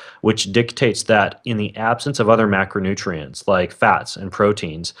equation, which dictates that in the absence of other macronutrients like fats and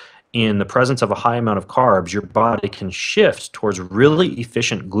proteins, in the presence of a high amount of carbs, your body can shift towards really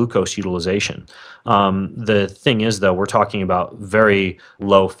efficient glucose utilization. The thing is, though, we're talking about very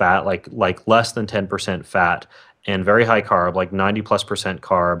low fat, like less than 10% fat, and very high carb, like 90+%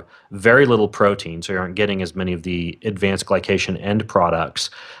 carb, very little protein, so you aren't getting as many of the advanced glycation end products.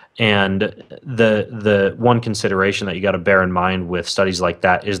 And the one consideration that you got to bear in mind with studies like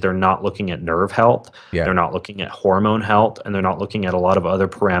that is they're not looking at nerve health, Yeah. they're not looking at hormone health, and they're not looking at a lot of other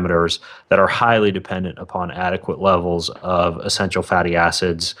parameters that are highly dependent upon adequate levels of essential fatty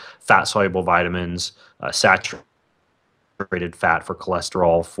acids, fat-soluble vitamins, saturated fat for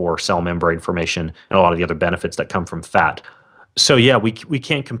cholesterol, for cell membrane formation, and a lot of the other benefits that come from fat. So yeah, we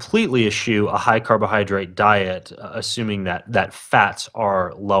can't completely eschew a high carbohydrate diet, assuming that fats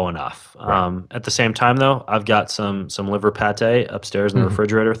are low enough. Right. At the same time, though, I've got some liver pate upstairs in the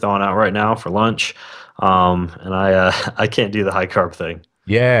refrigerator, thawing out right now for lunch, and I can't do the high carb thing.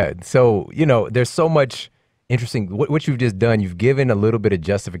 Yeah. So, there's so much interesting. What you've just done, you've given a little bit of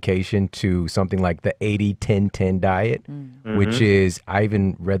justification to something like the 80-10-10 diet, which is, I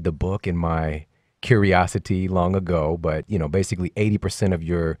even read the book in my curiosity long ago, but basically 80% of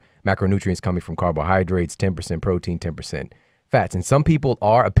your macronutrients coming from carbohydrates, 10% protein, 10% fats. And some people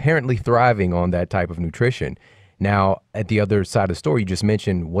are apparently thriving on that type of nutrition. Now, at the other side of the story, you just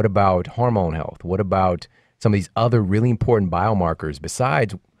mentioned, what about hormone health? What about some of these other really important biomarkers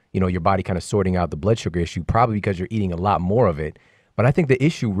besides, your body kind of sorting out the blood sugar issue, probably because you're eating a lot more of it. But I think the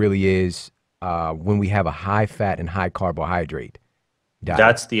issue really is when we have a high fat and high carbohydrate diet.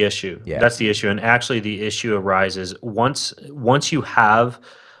 That's the issue. Yeah. That's the issue. And actually, the issue arises once you have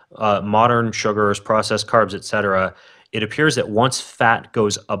modern sugars, processed carbs, etc. It appears that once fat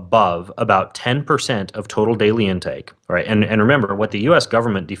goes above about 10% of total daily intake, right? And remember, what the U.S.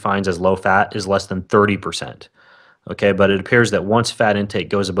 government defines as low fat is less than 30%. Okay, but it appears that once fat intake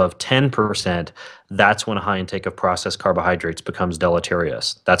goes above 10%, that's when a high intake of processed carbohydrates becomes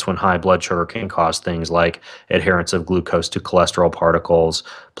deleterious. That's when high blood sugar can cause things like adherence of glucose to cholesterol particles,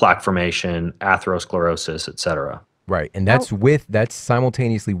 plaque formation, atherosclerosis, etc. Right. And that's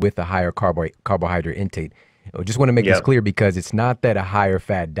simultaneously with a higher carbohydrate intake. I just want to make this clear, because it's not that a higher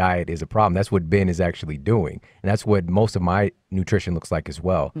fat diet is a problem. That's what Ben is actually doing. And that's what most of my nutrition looks like as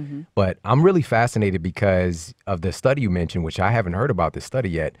well. But I'm really fascinated because of the study you mentioned, which I haven't heard about this study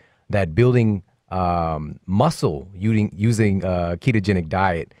yet, that building muscle using ketogenic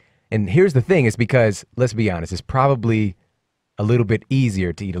diet. And here's the thing, it's because, let's be honest, it's probably a little bit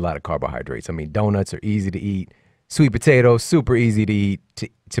easier to eat a lot of carbohydrates. I mean, donuts are easy to eat. Sweet potatoes, super easy to eat.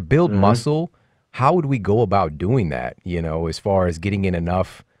 To build muscle, how would we go about doing that, as far as getting in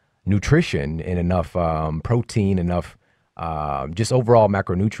enough nutrition and enough protein, enough just overall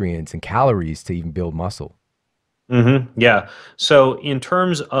macronutrients and calories to even build muscle? Yeah. So in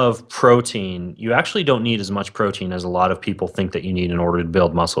terms of protein, you actually don't need as much protein as a lot of people think that you need in order to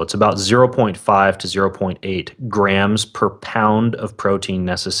build muscle. It's about 0.5 to 0.8 grams per pound of protein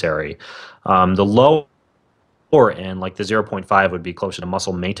necessary. The lower end, like the 0.5 would be closer to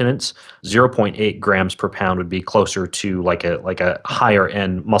muscle maintenance. 0.8 grams per pound would be closer to like a higher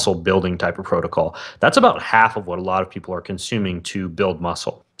end muscle building type of protocol. That's about half of what a lot of people are consuming to build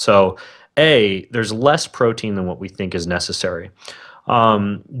muscle. So there's less protein than what we think is necessary.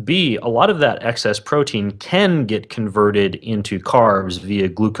 B, a lot of that excess protein can get converted into carbs via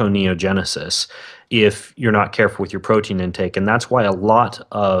gluconeogenesis if you're not careful with your protein intake. And that's why a lot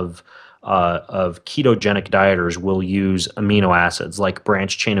of ketogenic dieters will use amino acids like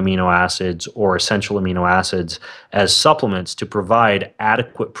branched chain amino acids or essential amino acids as supplements to provide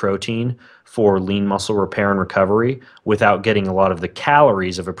adequate protein for lean muscle repair and recovery without getting a lot of the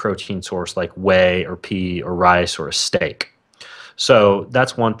calories of a protein source like whey or pea or rice or a steak. So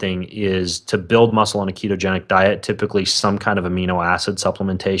that's one thing, is to build muscle on a ketogenic diet. Typically, some kind of amino acid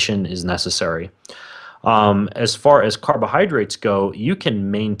supplementation is necessary. As far as carbohydrates go, you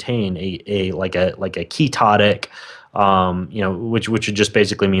can maintain a ketotic, which would just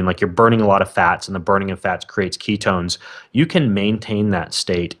basically mean like you're burning a lot of fats, and the burning of fats creates ketones. You can maintain that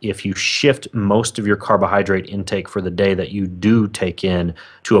state if you shift most of your carbohydrate intake for the day that you do take in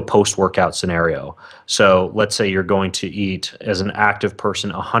to a post-workout scenario. So let's say you're going to eat, as an active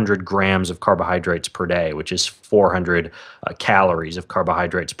person, 100 grams of carbohydrates per day, which is 400 calories of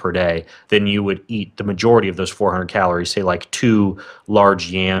carbohydrates per day. Then you would eat the majority of those 400 calories, say like 2 large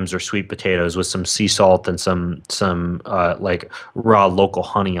yams or sweet potatoes with some sea salt and some like raw local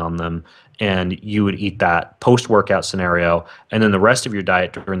honey on them. And you would eat that post-workout scenario. And then the rest of your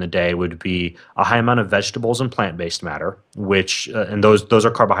diet during the day would be a high amount of vegetables and plant-based matter, which, and those are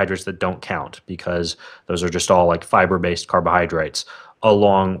carbohydrates that don't count, because those are just all like fiber-based carbohydrates,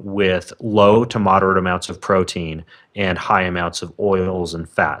 along with low to moderate amounts of protein and high amounts of oils and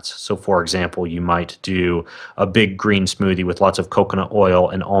fats. So for example, you might do a big green smoothie with lots of coconut oil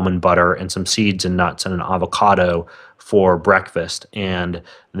and almond butter and some seeds and nuts and an avocado for breakfast. And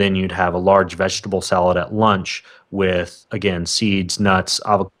then you'd have a large vegetable salad at lunch with, again, seeds, nuts,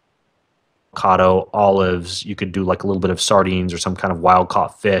 avocado, olives. You could do like a little bit of sardines or some kind of wild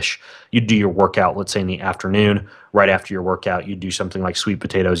caught fish. You'd do your workout, let's say in the afternoon. Right after your workout, you'd do something like sweet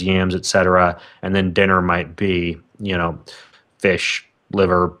potatoes, yams, etc. And then dinner might be, fish,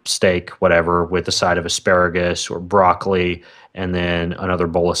 liver, steak, whatever, with a side of asparagus or broccoli, and then another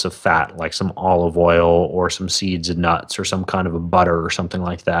bolus of fat, like some olive oil or some seeds and nuts or some kind of a butter or something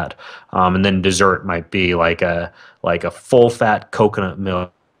like that. And then dessert might be like a full fat coconut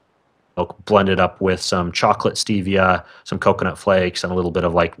milk blended up with some chocolate stevia, some coconut flakes, and a little bit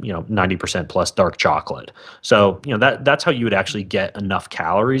of 90% plus dark chocolate. So, that's how you would actually get enough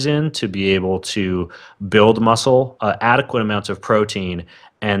calories in to be able to build muscle, adequate amounts of protein,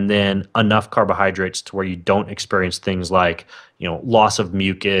 and then enough carbohydrates to where you don't experience things like, loss of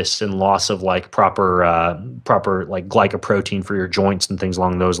mucus and loss of proper glycoprotein for your joints and things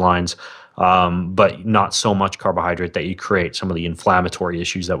along those lines. But not so much carbohydrate that you create some of the inflammatory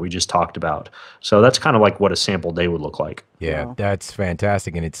issues that we just talked about. So that's kind of like what a sample day would look like. Yeah, Wow. that's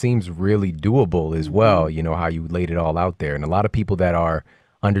fantastic. And it seems really doable as well, how you laid it all out there. And a lot of people that are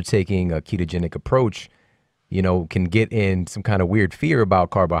undertaking a ketogenic approach, can get in some kind of weird fear about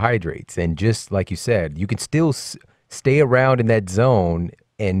carbohydrates. And just like you said, you can still stay around in that zone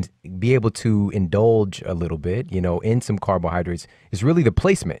and be able to indulge a little bit, in some carbohydrates. Is really the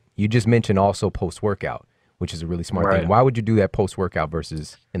placement. You just mentioned also post-workout, which is a really smart thing. Why would you do that post-workout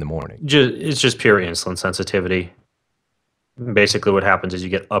versus in the morning? It's just pure insulin sensitivity. Basically what happens is you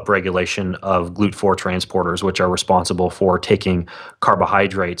get upregulation of GLUT4 transporters, which are responsible for taking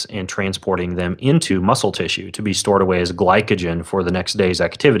carbohydrates and transporting them into muscle tissue to be stored away as glycogen for the next day's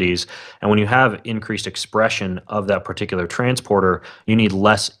activities. And when you have increased expression of that particular transporter, you need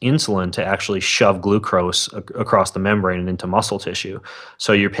less insulin to actually shove glucose across the membrane and into muscle tissue.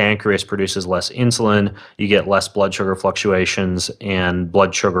 So your pancreas produces less insulin, you get less blood sugar fluctuations, and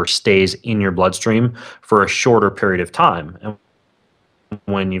blood sugar stays in your bloodstream for a shorter period of time. And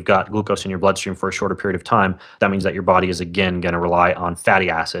when you've got glucose in your bloodstream for a shorter period of time, that means that your body is again going to rely on fatty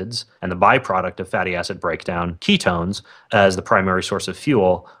acids and the byproduct of fatty acid breakdown, ketones, as the primary source of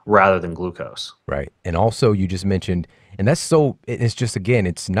fuel rather than glucose. Right. And also you just mentioned, and it's just, again,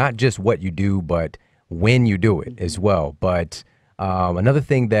 it's not just what you do, but when you do it as well. But another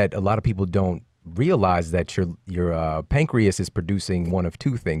thing that a lot of people don't realize, that your pancreas is producing one of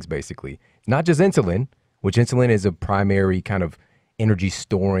two things, basically. Not just insulin, which insulin is a primary kind of energy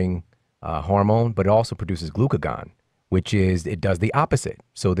storing hormone, but it also produces glucagon, it does the opposite.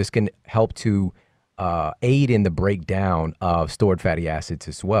 So this can help to aid in the breakdown of stored fatty acids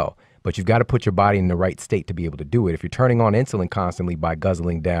as well. But you've got to put your body in the right state to be able to do it. If you're turning on insulin constantly by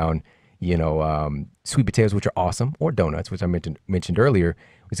guzzling down, sweet potatoes, which are awesome, or donuts, which I mentioned earlier,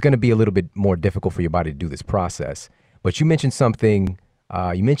 it's going to be a little bit more difficult for your body to do this process. But you mentioned something.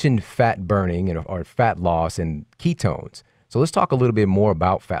 You mentioned fat burning or fat loss and ketones. So let's talk a little bit more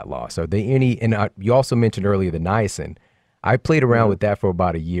about fat loss. Are there any, and you also mentioned earlier the niacin. I played around with that for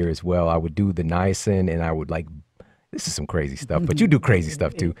about a year as well. I would do the niacin, and I would this is some crazy stuff, but you do crazy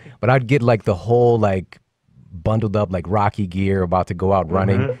stuff too. But I'd get the whole bundled up like Rocky gear, about to go out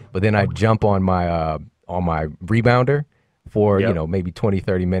running. But then I'd jump on my rebounder for, maybe 20,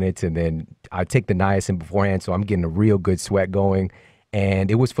 30 minutes. And then I'd take the niacin beforehand. So I'm getting a real good sweat going. And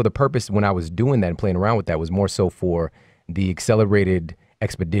it was for the purpose, when I was doing that and playing around with that, was more so for the accelerated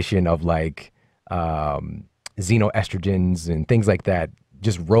expedition of xenoestrogens and things like that,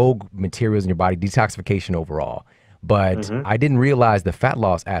 just rogue materials in your body, detoxification overall. But I didn't realize the fat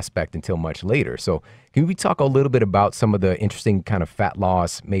loss aspect until much later. So can we talk a little bit about some of the interesting kind of fat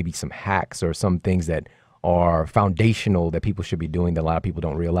loss, maybe some hacks or some things that are foundational that people should be doing that a lot of people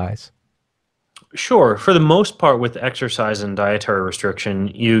don't realize? Sure. For the most part, with exercise and dietary restriction,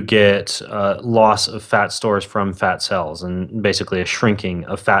 you get loss of fat stores from fat cells and basically a shrinking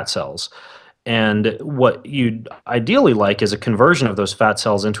of fat cells. And what you'd ideally like is a conversion of those fat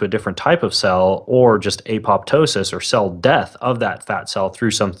cells into a different type of cell, or just apoptosis or cell death of that fat cell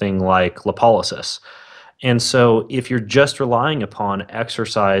through something like lipolysis. And so, if you're just relying upon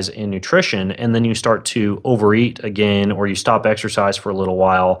exercise and nutrition, and then you start to overeat again, or you stop exercise for a little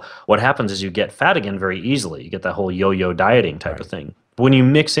while, what happens is you get fat again very easily. You get that whole yo yo dieting type of thing. When you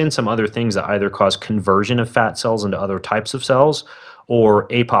mix in some other things that either cause conversion of fat cells into other types of cells, or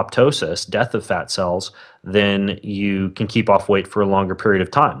apoptosis, death of fat cells, then you can keep off weight for a longer period of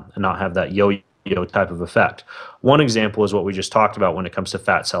time and not have that yo-yo type of effect. One example is what we just talked about when it comes to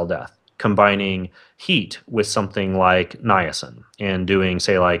fat cell death, combining heat with something like niacin and doing,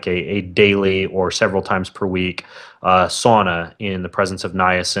 say, like a daily or several times per week sauna in the presence of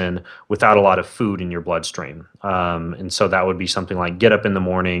niacin without a lot of food in your bloodstream. And so that would be something like get up in the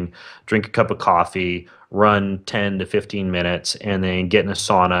morning, drink a cup of coffee, run 10 to 15 minutes, and then get in a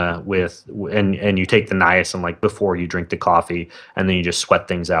sauna with, and you take the niacin like before you drink the coffee, and then you just sweat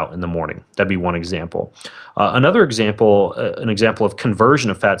things out in the morning. That'd be one example. Another example, an example of conversion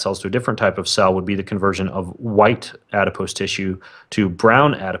of fat cells to a different type of cell would be the conversion of white adipose tissue to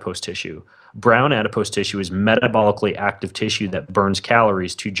brown adipose tissue. Brown adipose tissue is metabolically active tissue that burns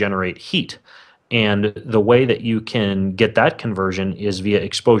calories to generate heat. And the way that you can get that conversion is via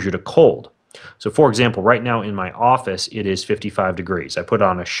exposure to cold. So, for example, right now in my office, it is 55 degrees. I put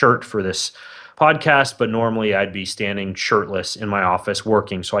on a shirt for this podcast, but normally I'd be standing shirtless in my office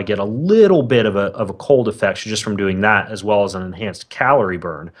working. So I get a little bit of a cold effect just from doing that, as well as an enhanced calorie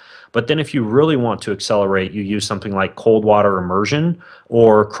burn. But then if you really want to accelerate, you use something like cold water immersion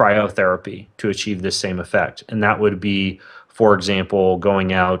or cryotherapy to achieve this same effect. And that would be, for example,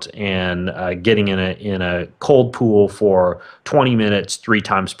 going out and getting in a cold pool for 20 minutes 3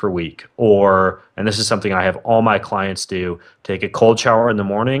 times per week. Or, and this is something I have all my clients do, take a cold shower in the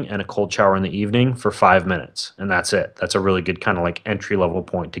morning and a cold shower in the evening for 5 minutes. And that's it. That's a really good kind of like entry level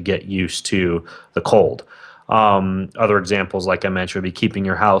point to get used to the cold. Other examples, like I mentioned, would be keeping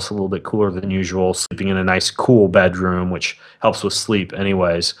your house a little bit cooler than usual, sleeping in a nice cool bedroom, which helps with sleep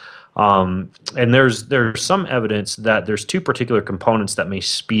anyways. And there's some evidence that there's 2 particular components that may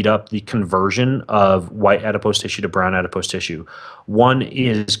speed up the conversion of white adipose tissue to brown adipose tissue. One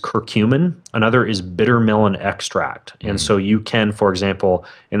is curcumin, another is bitter melon extract. And so you can, for example,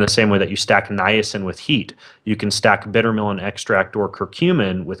 in the same way that you stack niacin with heat, you can stack bitter melon extract or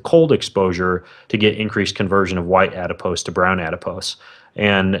curcumin with cold exposure to get increased conversion of white adipose to brown adipose.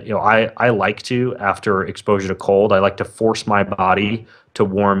 And I like to, after exposure to cold, I like to force my body to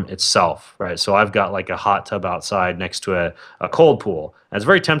warm itself, right? So I've got like a hot tub outside next to a cold pool. And it's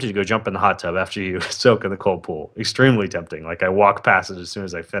very tempting to go jump in the hot tub after you soak in the cold pool. Extremely tempting. Like I walk past it as soon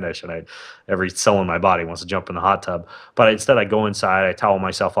as I finish, and every cell in my body wants to jump in the hot tub. But instead I go inside, I towel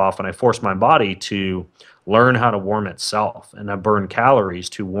myself off, and I force my body to learn how to warm itself, and I burn calories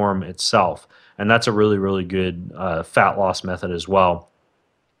to warm itself. And that's a really, really good fat loss method as well.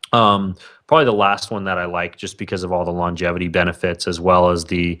 Probably the last one that I like, just because of all the longevity benefits as well as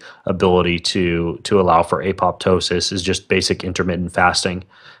the ability to allow for apoptosis, is just basic intermittent fasting,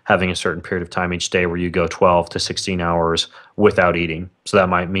 having a certain period of time each day where you go 12 to 16 hours without eating. So that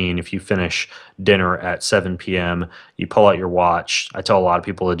might mean if you finish dinner at 7 p.m., you pull out your watch. I tell a lot of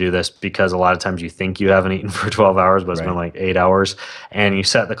people to do this because a lot of times you think you haven't eaten for 12 hours, but it's been like 8 hours. And you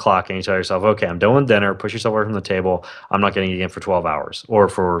set the clock and you tell yourself, okay, I'm done with dinner. Push yourself away from the table. I'm not going to eat again for 12 hours or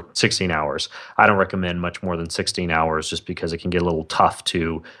for 16 hours. I don't recommend much more than 16 hours just because it can get a little tough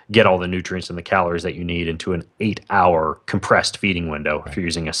to get all the nutrients and the calories that you need into an 8-hour compressed feeding window if you're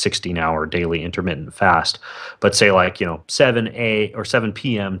using a 16-hour daily intermittent fast. But say like, 7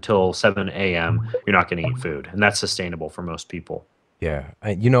 p.m. till 7 a.m., you're not going to eat food. And that's sustainable for most people. Yeah.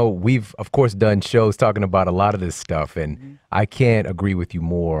 We've, of course, done shows talking about a lot of this stuff, and I can't agree with you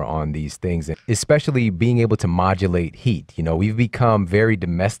more on these things, and especially being able to modulate heat. We've become very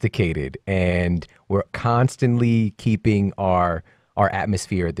domesticated, and we're constantly keeping our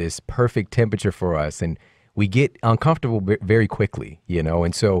atmosphere at this perfect temperature for us, and we get uncomfortable very quickly,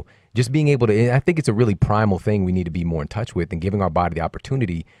 and so just being able to, I think it's a really primal thing we need to be more in touch with, and giving our body the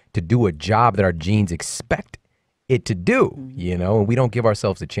opportunity to do a job that our genes expect it to do, you know, and we don't give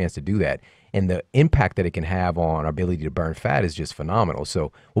ourselves a chance to do that. And the impact that it can have on our ability to burn fat is just phenomenal.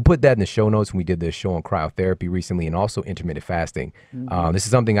 So we'll put that in the show notes when we did the show on cryotherapy recently, and also intermittent fasting. This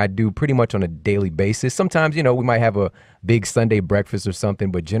is something I do pretty much on a daily basis. Sometimes, you know, we might have a big Sunday breakfast or something,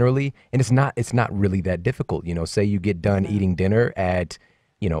 but generally, and it's not really that difficult. You know, say you get done eating dinner at,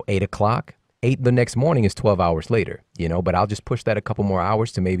 you know, 8 o'clock. 8 the next morning is 12 hours later, you know, but I'll just push that a couple more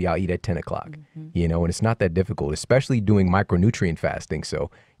hours to maybe I'll eat at 10 o'clock, you know, and it's not that difficult, especially doing micronutrient fasting.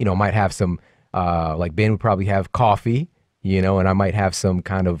 So, you know, I might have some, like Ben would probably have coffee, you know, and I might have some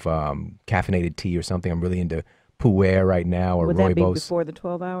kind of caffeinated tea or something. I'm really into Pu'er right now, or Would Rooibos. that be before the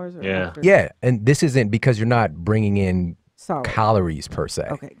 12 hours? Or after? Yeah, and this isn't because you're not bringing in Solid. calories per se.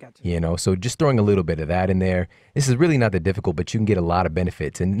 Okay, gotcha. You know, so just throwing a little bit of that in there. This is really not that difficult, but you can get a lot of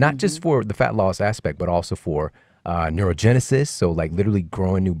benefits, and not just for the fat loss aspect, but also for neurogenesis. So like literally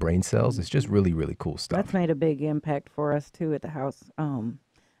growing new brain cells. It's just really, really cool stuff. That's made a big impact for us too at the house.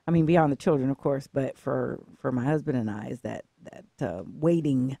 I mean, beyond the children, of course, but for my husband and I, is that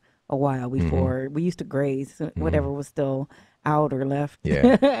waiting a while before we used to graze whatever was still out or left.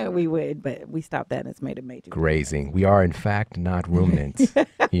 Yeah. We would, but we stopped that, and it's made a major Grazing. We are in fact not ruminants,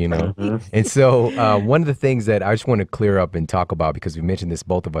 you know? And so one of the things that I just want to clear up and talk about, because we mentioned this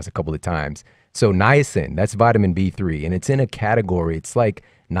both of us a couple of times. So niacin, that's vitamin B3, and it's in a category. It's like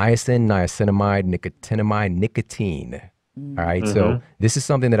niacin, niacinamide, nicotinamide, nicotine. All right. So this is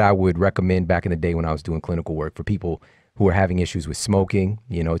something that I would recommend back in the day when I was doing clinical work for people who are having issues with smoking,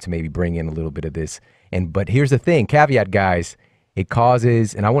 you know, to maybe bring in a little bit of this. But here's the thing, caveat, guys, it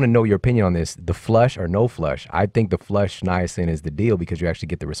causes, and I want to know your opinion on this, the flush or no flush. I think the flush niacin is the deal because you actually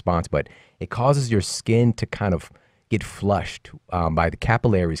get the response, but it causes your skin to kind of get flushed by the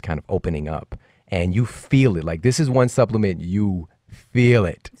capillaries kind of opening up, and you feel it. Like, this is one supplement you feel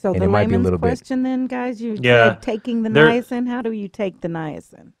it. So and the it might be a layman's little question then, guys, you Yeah. said taking the niacin. How do you take the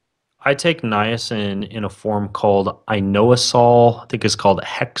niacin? I take niacin in a form called inoosol. I think it's called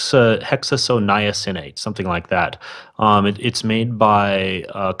hexosoniacinate, something like that. It's made by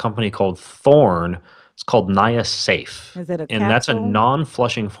a company called Thorne. It's called NiaSafe. Is it a And that's a capsule?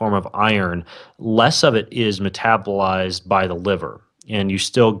 non-flushing form of iron. Less of it is metabolized by the liver, and you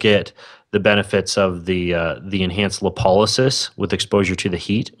still get the benefits of the enhanced lipolysis with exposure to the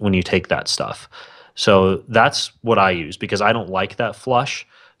heat when you take that stuff. So that's what I use because I don't like that flush.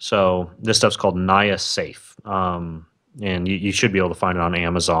 So this stuff's called NiaSafe, and you should be able to find it on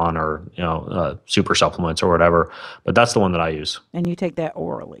Amazon or Super Supplements or whatever. But that's the one that I use. And you take that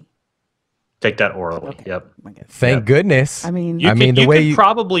orally. Take that orally. Okay. Yep. Okay. Thank goodness. I mean, You the could way you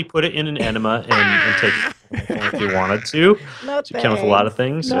probably put it in an enema and take it if you wanted to. No It can with a lot of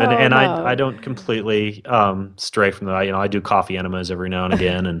thanks. things, No, and no. I don't completely stray from that. I do coffee enemas every now and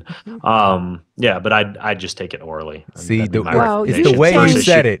again, and but I just take it orally. See, That'd be the- my Well, it's recommendation the way you versus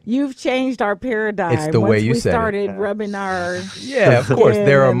said it. You've changed our paradigm. It's the way Once you we said it. started rubbing our Yeah, of course. skin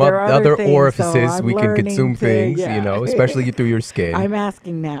There are and there are other things, so orifices I'm we can learning consume to- things, yeah. you know, especially through your skin. I'm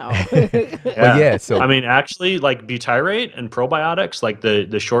asking now. But yeah, so I mean, actually, like butyrate and probiotics, like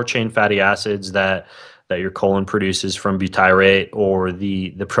the short chain fatty acids that your colon produces from butyrate, or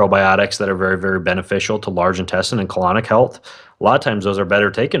the probiotics that are very, very beneficial to large intestine and colonic health, a lot of times those are better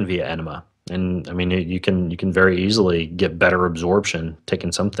taken via enema. And I mean, you can very easily get better absorption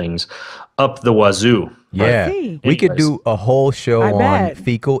taking some things up the wazoo. yeah, see. we could Anyways. do a whole show I on bet.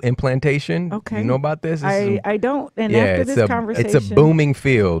 fecal implantation. Okay. You know about this? This is I don't. And yeah, after it's this a conversation, it's a booming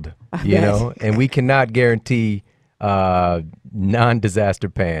field, you bet. know, and we cannot guarantee non-disaster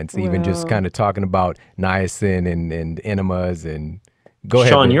pants. Even just Well. kind of talking about niacin and enemas and go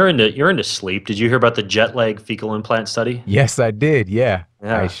ahead. Shawn, Ben. you're into sleep. Did you hear about the jet lag fecal implant study? Yes, I did. Yeah,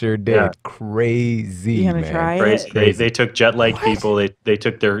 Yeah, I sure did. yeah. You Crazy, gonna man. try it? Crazy. They took jet lag people. They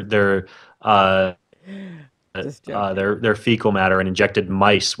took their Just joking. their fecal matter and injected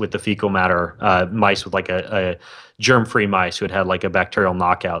mice with the fecal matter, mice with like a germ-free mice who had like a bacterial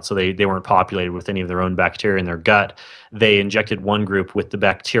knockout. So they weren't populated with any of their own bacteria in their gut. They injected one group with the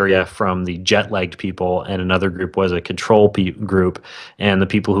bacteria from the jet-lagged people, and another group was a control group. And the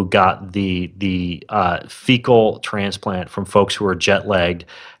people who got the fecal transplant from folks who were jet-lagged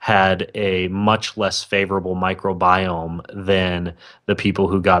had a much less favorable microbiome than the people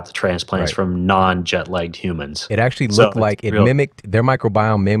who got the transplants Right. from non-jet-lagged humans. It actually So looked like it's it real. mimicked their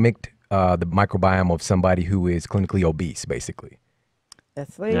microbiome the microbiome of somebody who is clinically obese, basically.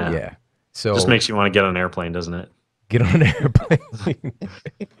 That's like, Yeah. Yeah. So Just makes you want to get on an airplane, doesn't it? get on an airplane.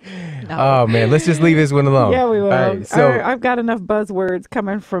 Oh man, let's just leave this one alone. Yeah, we will. All right, so I've got enough buzzwords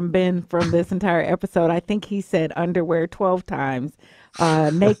coming from Ben from this entire episode. I think he said underwear 12 times.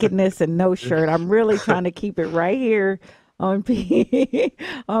 nakedness and no shirt. I'm really trying to keep it right here on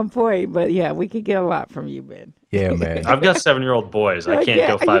on point. But yeah, we could get a lot from you, Ben. Yeah, man. I've got 7-year-old boys. I can't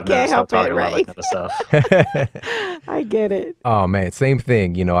go You 5 minutes can't without help it, talking about right? that kind of stuff. I get it. Oh man, same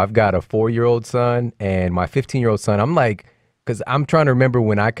thing. You know, I've got a 4-year-old son and my 15-year-old son. I'm like, because I'm trying to remember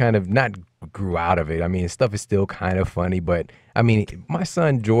when I kind of not grew out of it. I mean, stuff is still kind of funny, but I mean, my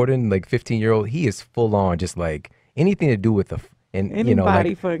son Jordan, like 15-year-old, he is full on just like anything to do with the and Any you know, body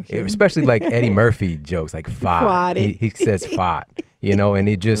like function. especially like Eddie Murphy jokes, like fart. Farted. He says fart, you know, and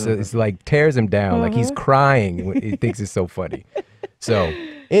it just it's like tears him down, like he's crying. He thinks it's so funny. So,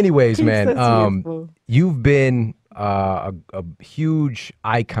 anyways, Keeps man, us youthful. you've been a huge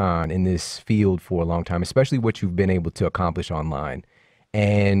icon in this field for a long time, especially what you've been able to accomplish online.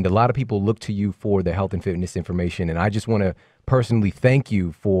 And a lot of people look to you for the health and fitness information. And I just want to personally thank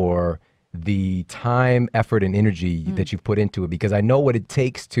you for the time, effort, and energy that you've put into it, because I know what it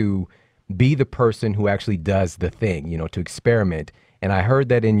takes to be the person who actually does the thing, you know, to experiment. And I heard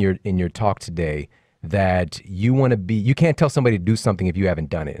that in your talk today, that you want to be, you can't tell somebody to do something if you haven't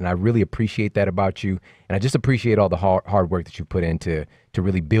done it. And I really appreciate that about you. And I just appreciate all the hard work that you put into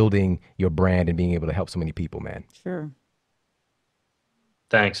really building your brand and being able to help so many people, man. Sure.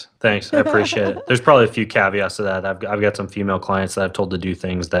 Thanks. I appreciate it. There's probably a few caveats to that. I've got some female clients that I've told to do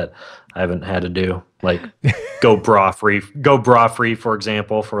things that I haven't had to do, like go bra free, for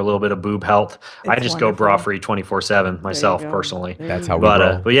example, for a little bit of boob health. I It's just go bra wonderful. free 24/7 myself go. personally. There That's you how go. we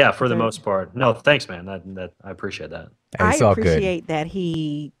roll. But yeah, for the Okay. most part, no, thanks, man. That I appreciate that. Hey, I it's all good. appreciate that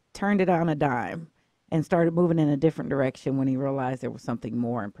he turned it on a dime and started moving in a different direction when he realized there was something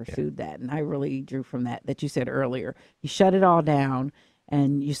more and pursued that. And I really drew from that you said earlier. You shut it all down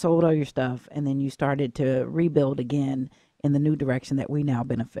and you sold all your stuff, and then you started to rebuild again in the new direction that we now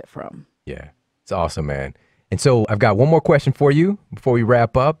benefit from. Yeah, it's awesome, man. And so I've got one more question for you before we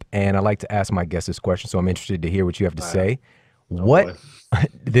wrap up. And I like to ask my guests this question, so I'm interested to hear what you have to say. What? boy.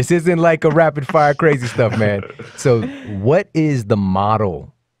 This isn't like a rapid fire crazy stuff, man. So what is the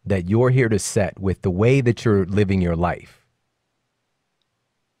model that you're here to set with the way that you're living your life?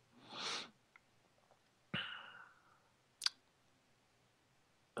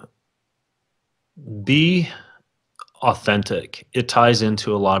 Be authentic. It ties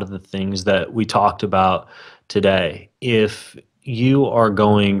into a lot of the things that we talked about today. If you are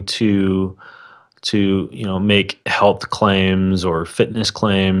going to make health claims or fitness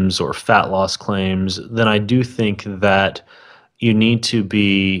claims or fat loss claims, then I do think that you need to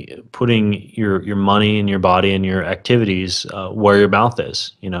be putting your money and your body and your activities where your mouth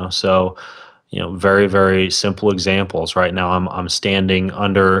is. So very, very simple examples. Right now I'm standing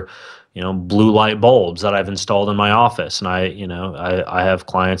under blue light bulbs that I've installed in my office, and I have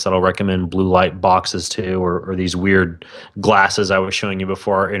clients that'll recommend blue light boxes too, or these weird glasses I was showing you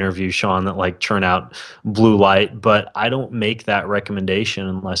before our interview, Shawn, that like churn out blue light. But I don't make that recommendation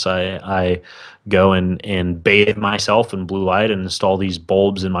unless I go and bathe myself in blue light and install these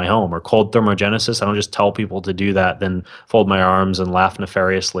bulbs in my home. Or cold thermogenesis, I don't just tell people to do that, then fold my arms and laugh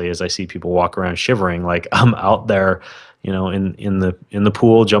nefariously as I see people walk around shivering. Like, I'm out there in the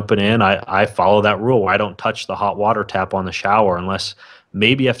pool jumping in. I follow that rule. I don't touch the hot water tap on the shower unless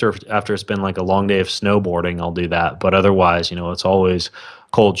maybe after it's been like a long day of snowboarding, I'll do that. But otherwise, it's always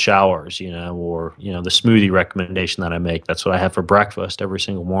cold showers, or the smoothie recommendation that I make. That's what I have for breakfast every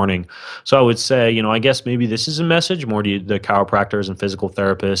single morning. So I would say, I guess maybe this is a message more to the chiropractors and physical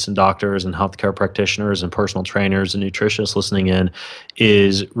therapists and doctors and healthcare practitioners and personal trainers and nutritionists listening in,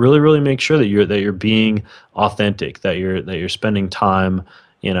 is really, really make sure that you're being authentic, that you're spending time.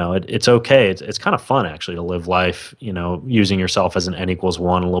 It's okay. It's kind of fun actually to live life, using yourself as an N=1,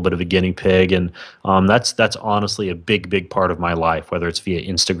 a little bit of a guinea pig. And that's honestly a big, big part of my life, whether it's via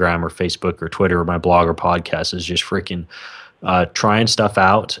Instagram or Facebook or Twitter or my blog or podcast, is just freaking trying stuff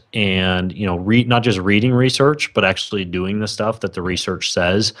out and, not just reading research, but actually doing the stuff that the research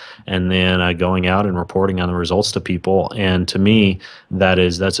says, and then going out and reporting on the results to people. And to me,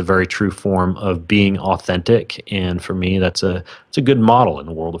 that's a very true form of being authentic. And for me, it's a good model in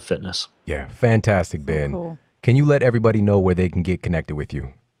the world of fitness. Yeah, fantastic, Ben. Cool. Can you let everybody know where they can get connected with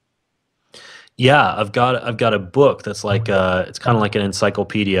you? Yeah, I've got a book that's like it's kind of like an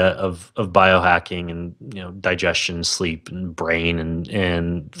encyclopedia of biohacking and digestion, sleep, and brain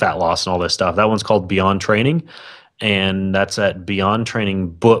and fat loss and all this stuff. That one's called Beyond Training, and that's at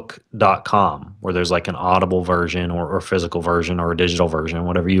beyondtrainingbook.com, where there's like an audible version or physical version or a digital version,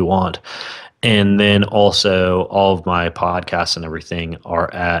 whatever you want. And then also all of my podcasts and everything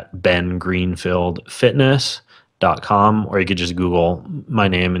are at Ben Greenfield Fitness bengreenfield.com, or you could just Google my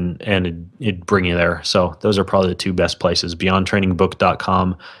name and it'd bring you there. So those are probably the two best places,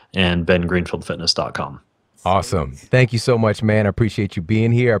 beyondtrainingbook.com and bengreenfieldfitness.com. Awesome. Thank you so much, man. I appreciate you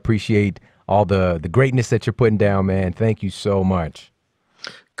being here. I appreciate all the greatness that you're putting down, man. Thank you so much.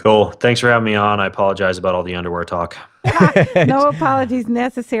 Cool. Thanks for having me on. I apologize about all the underwear talk. No apologies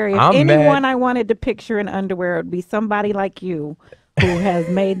necessary. If anyone I wanted to picture in underwear, it would be somebody like you who has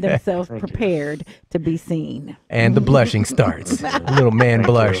made themselves prepared to be seen. And the blushing starts. Little man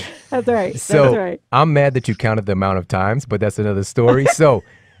blush. That's right. So that's right. I'm mad that you counted the amount of times, but that's another story. So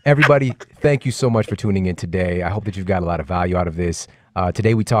everybody, thank you so much for tuning in today. I hope that you've got a lot of value out of this.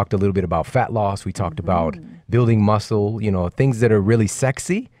 Today we talked a little bit about fat loss. We talked about building muscle, things that are really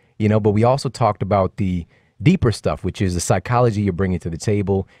sexy, but we also talked about the deeper stuff, which is the psychology you're bringing to the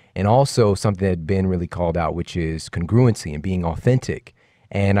table, and also something that Ben really called out, which is congruency and being authentic.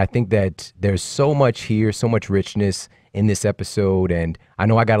 And I think that there's so much here, so much richness in this episode, and I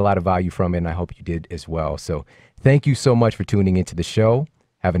know I got a lot of value from it, and I hope you did as well. So thank you so much for tuning into the show.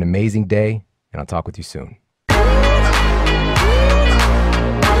 Have an amazing day, and I'll talk with you soon.